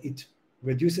estimated that it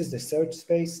reduces the search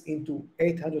space into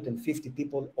 850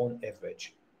 people on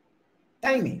average.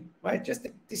 Tiny, right? Just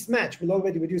this match will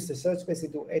already reduce the search space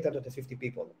into 850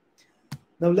 people.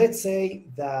 Now, let's say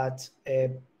that,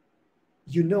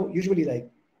 usually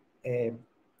like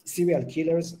serial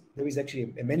killers, there is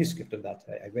actually a manuscript of that.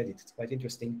 I read it. It's quite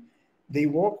interesting. They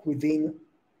work within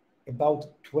about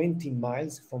 20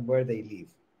 miles from where they live.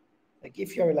 Like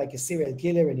if you're like a serial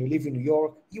killer and you live in New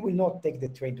York, you will not take the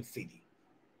train to Philly.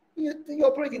 You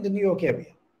operate in the New York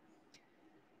area.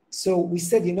 So we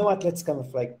said, you know what, let's kind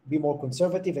of like be more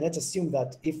conservative and let's assume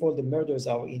that if all the murders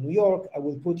are in New York, I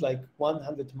will put like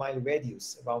 100-mile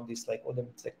radius around this, like all the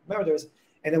murders.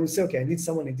 And I will say, okay, I need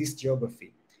someone in this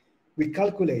geography. We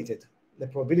calculated the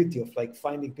probability of like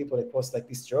finding people across like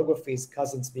these geographies,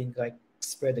 cousins being like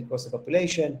spread across the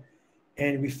population.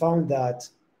 And we found that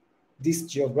this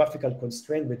geographical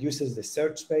constraint reduces the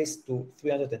search space to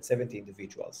 370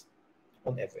 individuals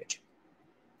on average.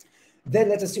 Then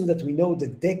let's assume that we know the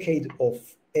decade of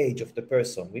age of the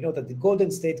person. We know that the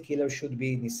Golden State Killer should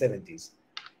be in his 70s.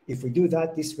 If we do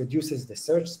that, this reduces the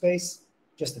search space,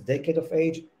 just a decade of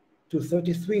age, to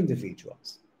 33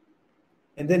 individuals.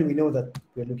 And then we know that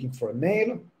we're looking for a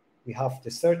male. We have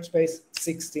the search space,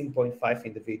 16.5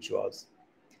 individuals.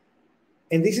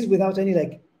 And this is without any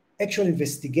like actual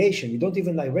investigation. We don't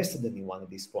even arrested anyone at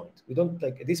this point. We don't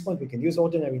like, at this point, we can use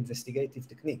ordinary investigative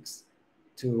techniques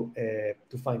to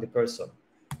find the person.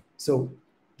 So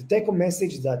the take-home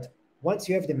message is that once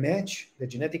you have the match, the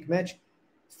genetic match,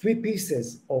 3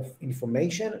 pieces of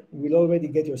information will already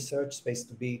get your search space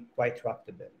to be quite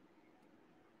tractable.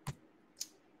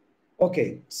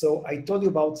 Okay, so I told you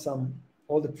about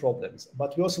all the problems,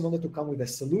 but we also wanted to come with a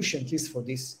solution, at least for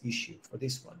this issue, for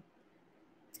this one.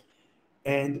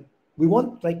 And we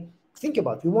want, like, think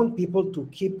about it. We want people to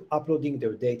keep uploading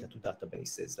their data to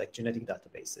databases, like genetic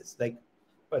databases. Like,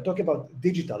 we're talking about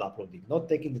digital uploading, not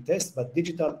taking the test, but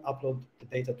digital upload the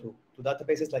data to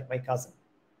databases like my cousin.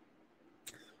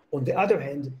 On the other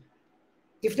hand,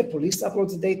 if the police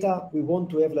uploads the data, we want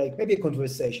to have like maybe a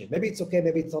conversation. Maybe it's okay,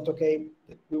 maybe it's not okay.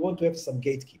 We want to have some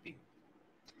gatekeeping.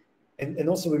 And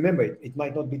also remember, it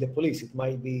might not be the police. It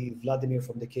might be Vladimir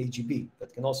from the KGB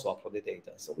that can also upload the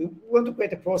data. So we want to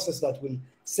create a process that will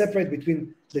separate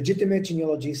between legitimate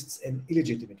genealogists and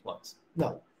illegitimate ones.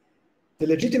 Now, the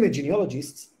legitimate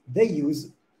genealogists, they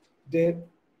use the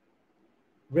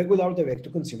regular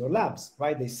direct-to-consumer labs,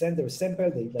 right? They send their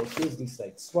sample, they like use these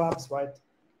like swabs, right?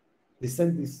 They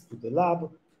send this to the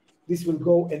lab. This will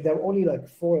go, and there are only like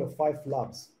 4 or 5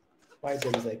 labs, right?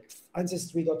 There is like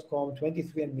Ancestry.com,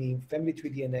 23andMe, Family Tree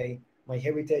DNA,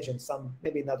 MyHeritage, and some,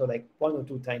 maybe another like 1 or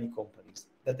 2 tiny companies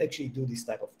that actually do this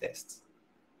type of tests.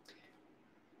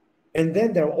 And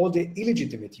then there are all the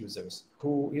illegitimate users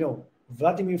who, you know,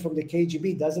 Vladimir from the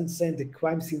KGB doesn't send the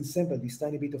crime scene sample, this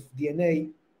tiny bit of DNA,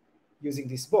 using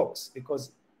this box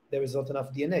because there is not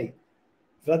enough DNA.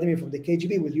 Vladimir from the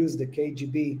KGB will use the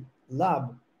KGB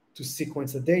lab to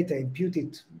sequence the data, impute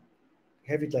it,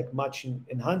 have it like much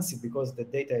enhance it because the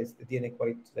data is the DNA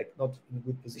quite like not in a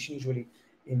good position usually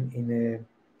in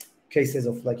cases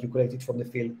of like you collect it from the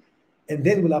field, and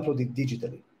then we'll upload it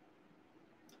digitally.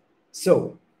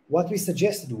 So what we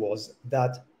suggested was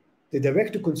that the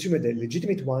direct-to-consumer, the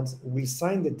legitimate ones, will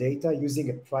sign the data using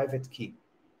a private key.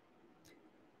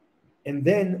 And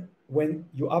then when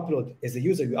you upload, as a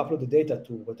user, you upload the data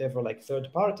to whatever like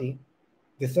third party,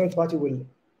 the third party will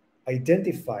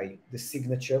identify the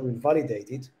signature, will validate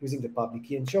it using the public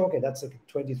key and show, okay, that's like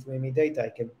 23andMe data, I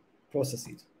can process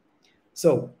it.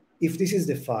 So if this is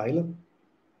the file,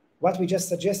 what we just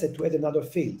suggested to add another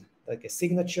field, like a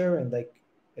signature and like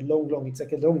a long, it's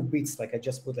like a long bits, like I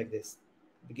just put like this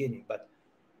beginning, but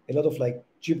a lot of like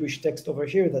gibberish text over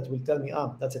here that will tell me,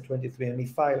 that's a 23andMe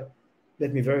file.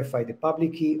 Let me verify the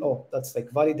public key. Oh, that's like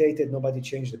validated. Nobody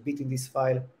changed a bit in this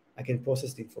file. I can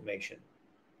process the information.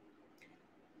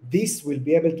 This will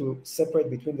be able to separate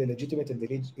between the legitimate and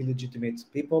the illegitimate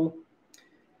people.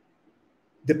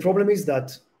 The problem is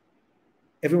that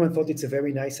everyone thought it's a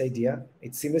very nice idea.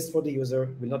 It's seamless for the user,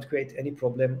 will not create any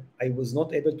problem. I was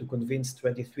not able to convince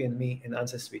 23andMe and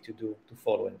Ancestry to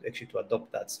follow and actually to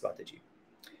adopt that strategy.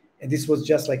 And this was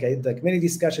just like I had like many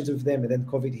discussions with them, and then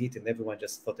COVID hit and everyone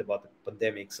just thought about the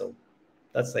pandemic. So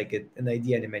that's like an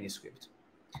idea in a manuscript.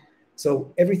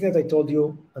 So everything that I told you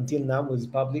until now was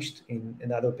published in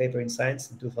another paper in Science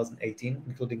in 2018,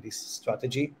 including this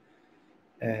strategy.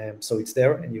 So it's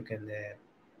there, and you can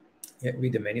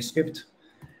read the manuscript.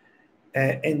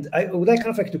 And I would like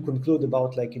kind of like to conclude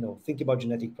about like, think about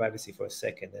genetic privacy for a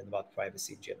second and about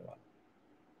privacy in general.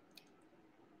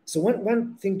 So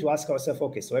one thing to ask ourselves,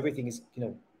 okay, so everything is,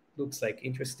 looks like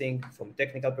interesting from a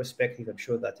technical perspective. I'm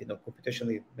sure that,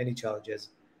 computationally many challenges,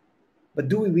 but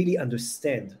do we really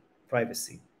understand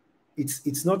privacy?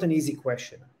 It's not an easy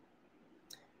question.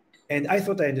 And I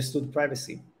thought I understood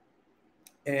privacy.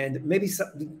 And maybe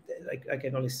like I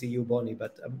can only see you, Bonnie,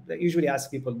 but I usually ask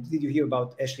people, did you hear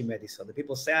about Ashley Madison? The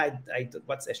people say,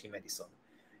 what's Ashley Madison?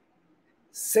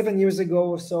 7 years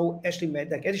ago or so, Ashley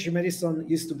Madison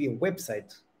used to be a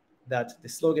website that the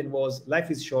slogan was, life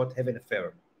is short, have an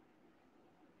affair.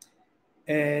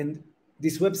 And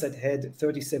this website had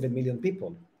 37 million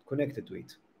people connected to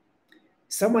it.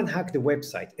 Someone hacked the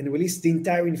website and released the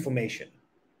entire information,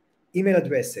 email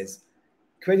addresses,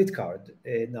 credit card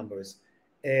numbers,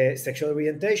 sexual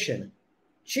orientation,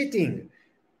 cheating,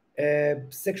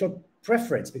 sexual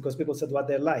preference, because people said what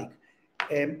they like.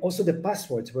 Also, the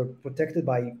passwords were protected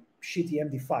by shitty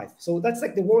MD5. So that's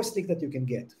like the worst leak that you can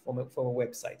get from a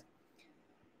website.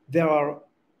 There are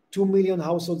 2 million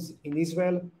households in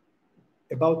Israel,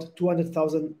 about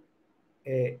 200,000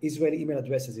 Israeli email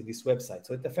addresses in this website.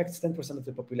 So it affects 10% of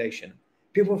the population.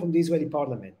 People from the Israeli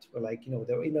parliament were like,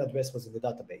 their email address was in the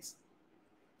database.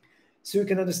 So you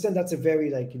can understand that's a very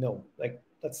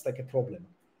that's like a problem.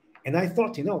 And I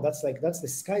thought, that's the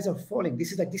skies are falling.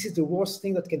 This is the worst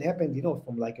thing that can happen,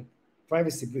 from like a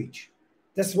privacy breach.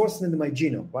 That's worse than my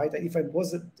genome, right? If I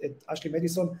was at Ashley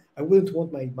Madison, I wouldn't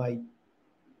want my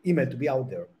email to be out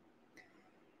there.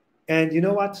 And you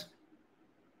know what?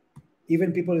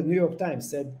 Even people in the New York Times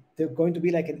said they're going to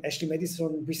be like an Ashley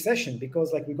Madison recession,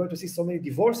 because like we're going to see so many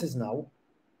divorces now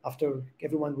after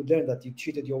everyone would learn that you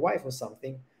cheated your wife or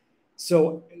something.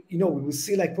 So, we will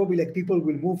see probably people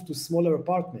will move to smaller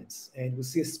apartments, and we'll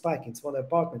see a spike in smaller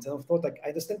apartments. And I thought I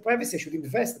understand privacy, I should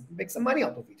invest and make some money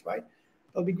out of it, right?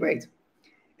 That'll be great.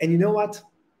 And you know what?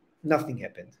 Nothing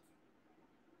happened.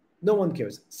 No one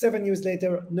cares. 7 years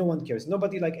later, no one cares.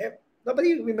 Nobody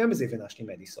remembers even Ashley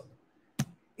Madison.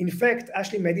 In fact,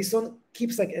 Ashley Madison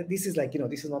keeps this is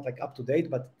this is not up to date,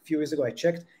 but a few years ago I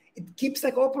checked, it keeps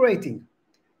operating.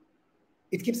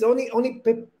 It keeps the only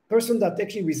person that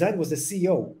actually resigned was the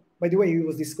CEO. By the way, he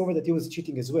was discovered that he was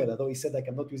cheating as well, although he said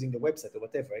I'm not using the website or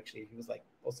whatever. Actually, he was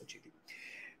also cheating.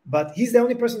 But he's the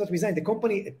only person that resigned. The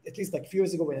company, at least a few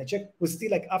years ago when I checked, was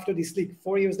still after this leak,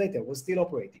 4 years later, was still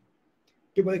operating.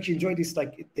 People actually enjoyed this,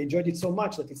 they enjoyed it so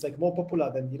much that it's more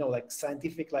popular than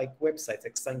scientific websites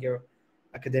like Sanger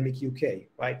Academic UK,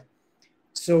 right?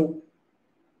 So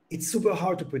it's super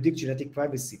hard to predict genetic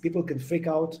privacy. People can freak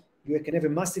out. You can have a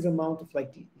massive amount of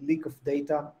leak of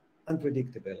data,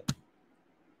 unpredictable.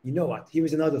 You know what? Here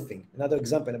is another thing, another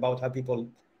example about how people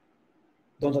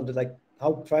don't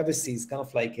how privacy is kind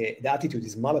of the attitude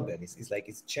is malleable.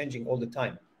 It's changing all the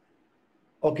time.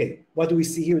 Okay, what do we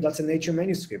see here? That's a Nature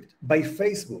manuscript by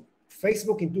Facebook.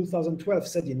 Facebook in 2012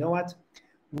 said, you know what?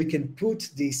 We can put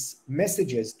these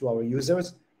messages to our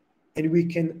users and we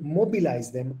can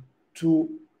mobilize them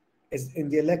in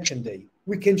the election day.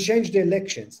 We can change the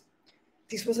elections.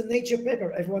 This was a Nature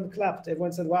paper. Everyone clapped.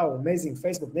 Everyone said, wow, amazing,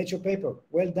 Facebook, Nature paper.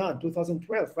 Well done,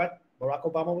 2012, right? Barack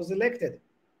Obama was elected.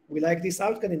 We like this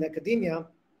outcome in academia.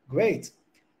 Great.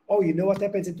 Oh, you know what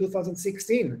happens in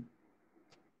 2016?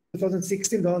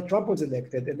 2016, Donald Trump was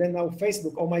elected. And then now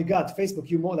Facebook, oh my God, Facebook,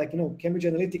 Cambridge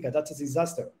Analytica, that's a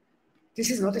disaster. This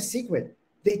is not a secret.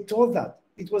 They told that.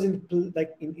 It was in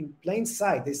plain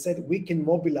sight. They said we can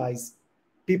mobilize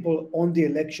people on the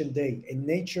election day, a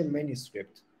Nature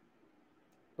manuscript,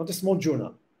 not a small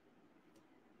journal.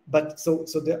 But so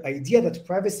the idea that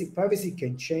privacy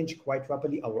can change quite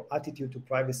rapidly our attitude to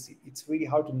privacy. It's really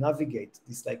hard to navigate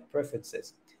these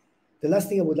preferences. The last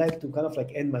thing I would like to kind of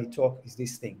end my talk is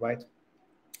this thing, right?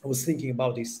 I was thinking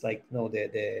about this,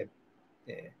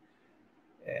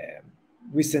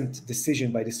 recent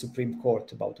decision by the Supreme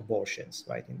Court about abortions,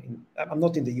 right? I'm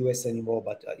not in the US anymore,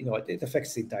 but it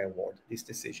affects the entire world, this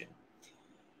decision.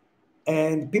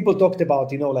 And people talked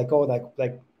about,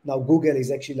 like now Google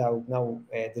is actually now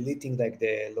deleting like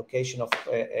the location of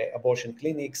abortion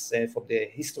clinics from the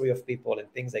history of people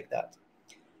and things like that.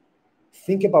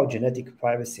 Think about genetic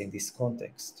privacy in this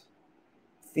context.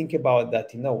 Think about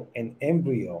that, an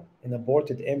embryo, an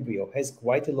aborted embryo, has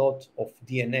quite a lot of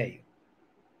DNA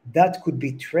that could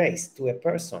be traced to a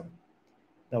person.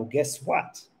 Now, guess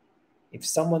what? If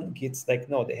someone gets the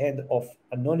hand of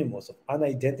anonymous, of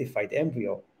unidentified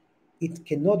embryo, it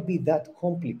cannot be that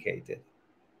complicated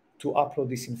to upload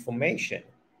this information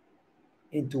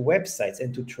into websites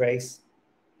and to trace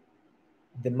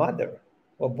the mother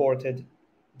who aborted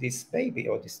this baby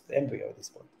or this embryo at this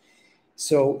point.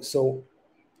 So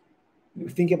you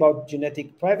think about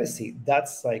genetic privacy.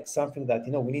 That's like something that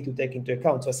we need to take into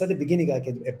account. So I said at the beginning, like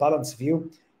a balanced view,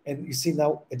 and you see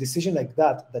now a decision like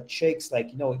that shakes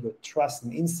your trust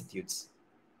in institutes.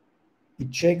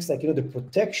 It shakes the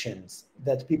protections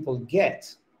that people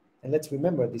get. And let's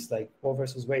remember this, like Roe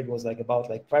versus Wade was about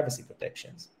privacy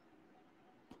protections.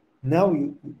 Now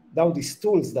these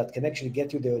tools that can actually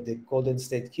get you the Golden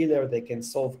State Killer, they can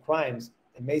solve crimes,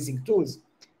 amazing tools,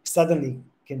 suddenly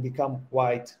can become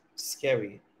quite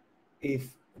scary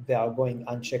if they are going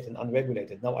unchecked and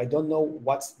unregulated. Now, I don't know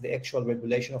what's the actual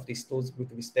regulation of these tools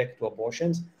with respect to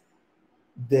abortions.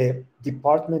 The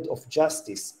Department of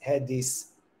Justice had this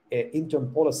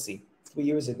interim policy 3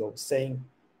 years ago saying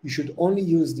you should only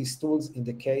use these tools in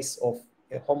the case of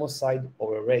a homicide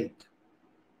or a rape.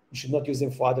 You should not use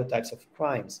them for other types of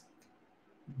crimes.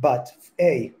 But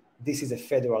this is a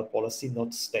federal policy,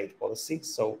 not state policy.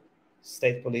 So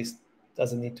state police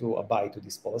doesn't need to abide to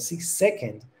this policy.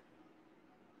 Second,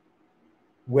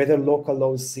 whether local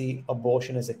laws see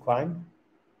abortion as a crime,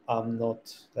 I'm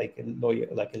not like a lawyer,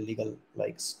 like a legal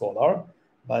scholar,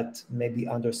 but maybe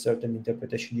under certain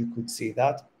interpretation you could see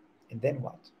that. And then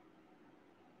what?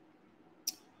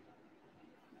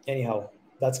 Anyhow,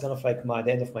 that's kind of like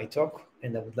the end of my talk,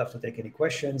 and I would love to take any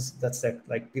questions. That's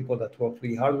like people that worked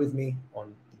really hard with me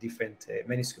on the different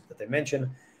manuscripts that I mentioned.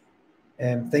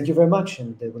 Thank you very much,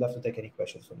 and I would love to take any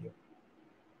questions from you.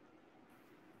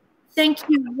 Thank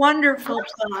you. Wonderful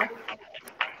talk.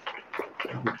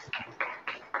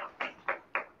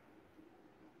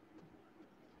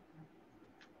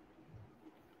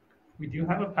 We do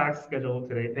have a packed schedule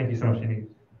today. Thank you so much, Yaniv.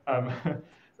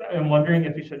 I'm wondering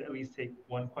if we should at least take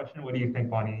one question. What do you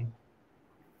think, Bonnie?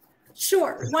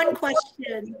 Sure, one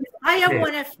question. I have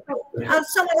one if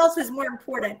someone else is more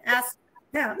important. Ask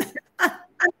them.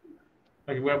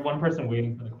 Okay, we have one person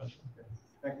waiting for the question.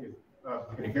 Thank you.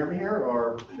 Can you hear me here,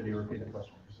 or should you repeat the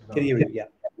question? Can you hear me?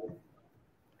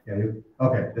 Yeah.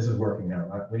 Okay, this is working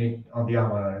now. We need on the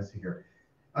online audience to hear.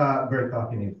 Great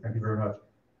talk, Yaniv. Thank you very much.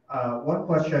 One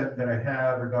question that I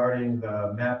have regarding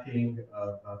the mapping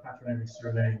of patronymic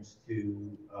surnames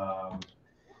to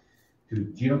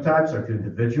genotypes or to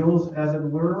individuals, as it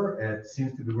were. It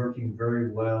seems to be working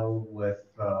very well with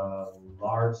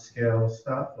large-scale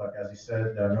stuff, like as you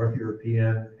said, North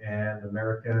European and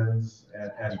Americans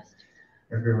and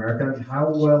North Americans.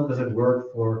 How well does it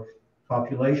work for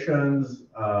populations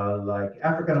like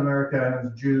African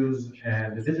Americans, Jews,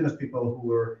 and indigenous people who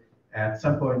were at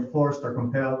some point forced or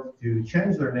compelled to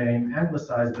change their name,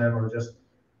 anglicize them, or just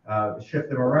shift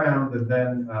them around, and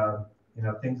then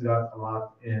things got a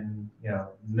lot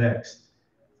mixed.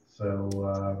 So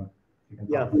you can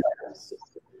talk about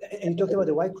that. And you talked about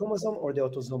the Y chromosome or the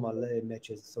autosomal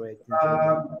matches? Sorry.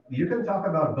 You can talk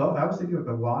about both. I was thinking of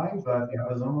the Y, but the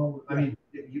autosomal. I mean,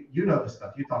 you know the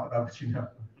stuff. You talk about what you know.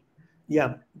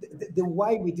 Yeah, the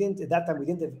Y at that time we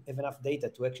didn't have enough data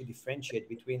to actually differentiate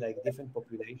between different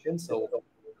populations. So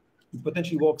it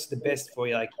potentially works the best for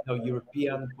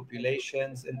European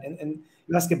populations. And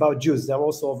you ask about Jews, they're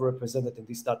also overrepresented in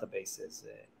these databases.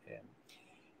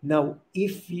 Now,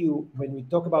 when we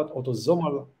talk about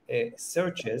autosomal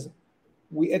searches,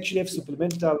 we actually have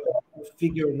supplemental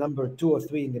figure number 2 or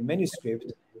 3 in the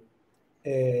manuscript,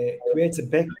 creates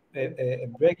a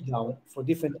breakdown for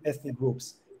different ethnic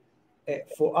groups.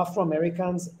 For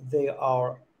Afro-Americans, they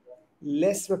are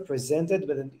less represented,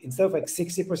 but instead of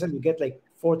 60%, you get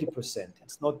 40%.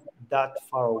 It's not that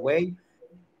far away.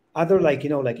 Other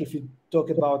if you talk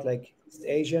about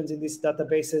Asians in these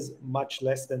databases, much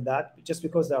less than that, just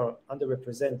because they are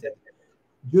underrepresented.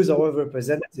 Jews are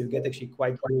overrepresented, so you get actually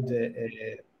quite good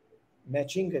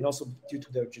matching, and also due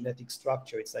to their genetic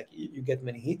structure, it's you get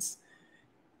many hits.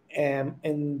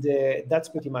 And that's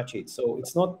pretty much it. So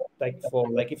it's not like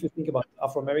if you think about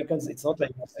Afro-Americans, it's not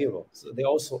like zero. So they're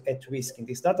also at risk in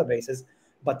these databases.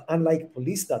 But unlike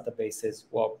police databases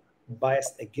who are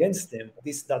biased against them,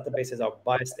 these databases are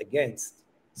biased against,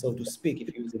 so to speak,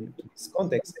 if you use it in this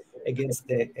context, against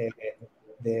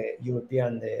the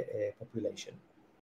European population.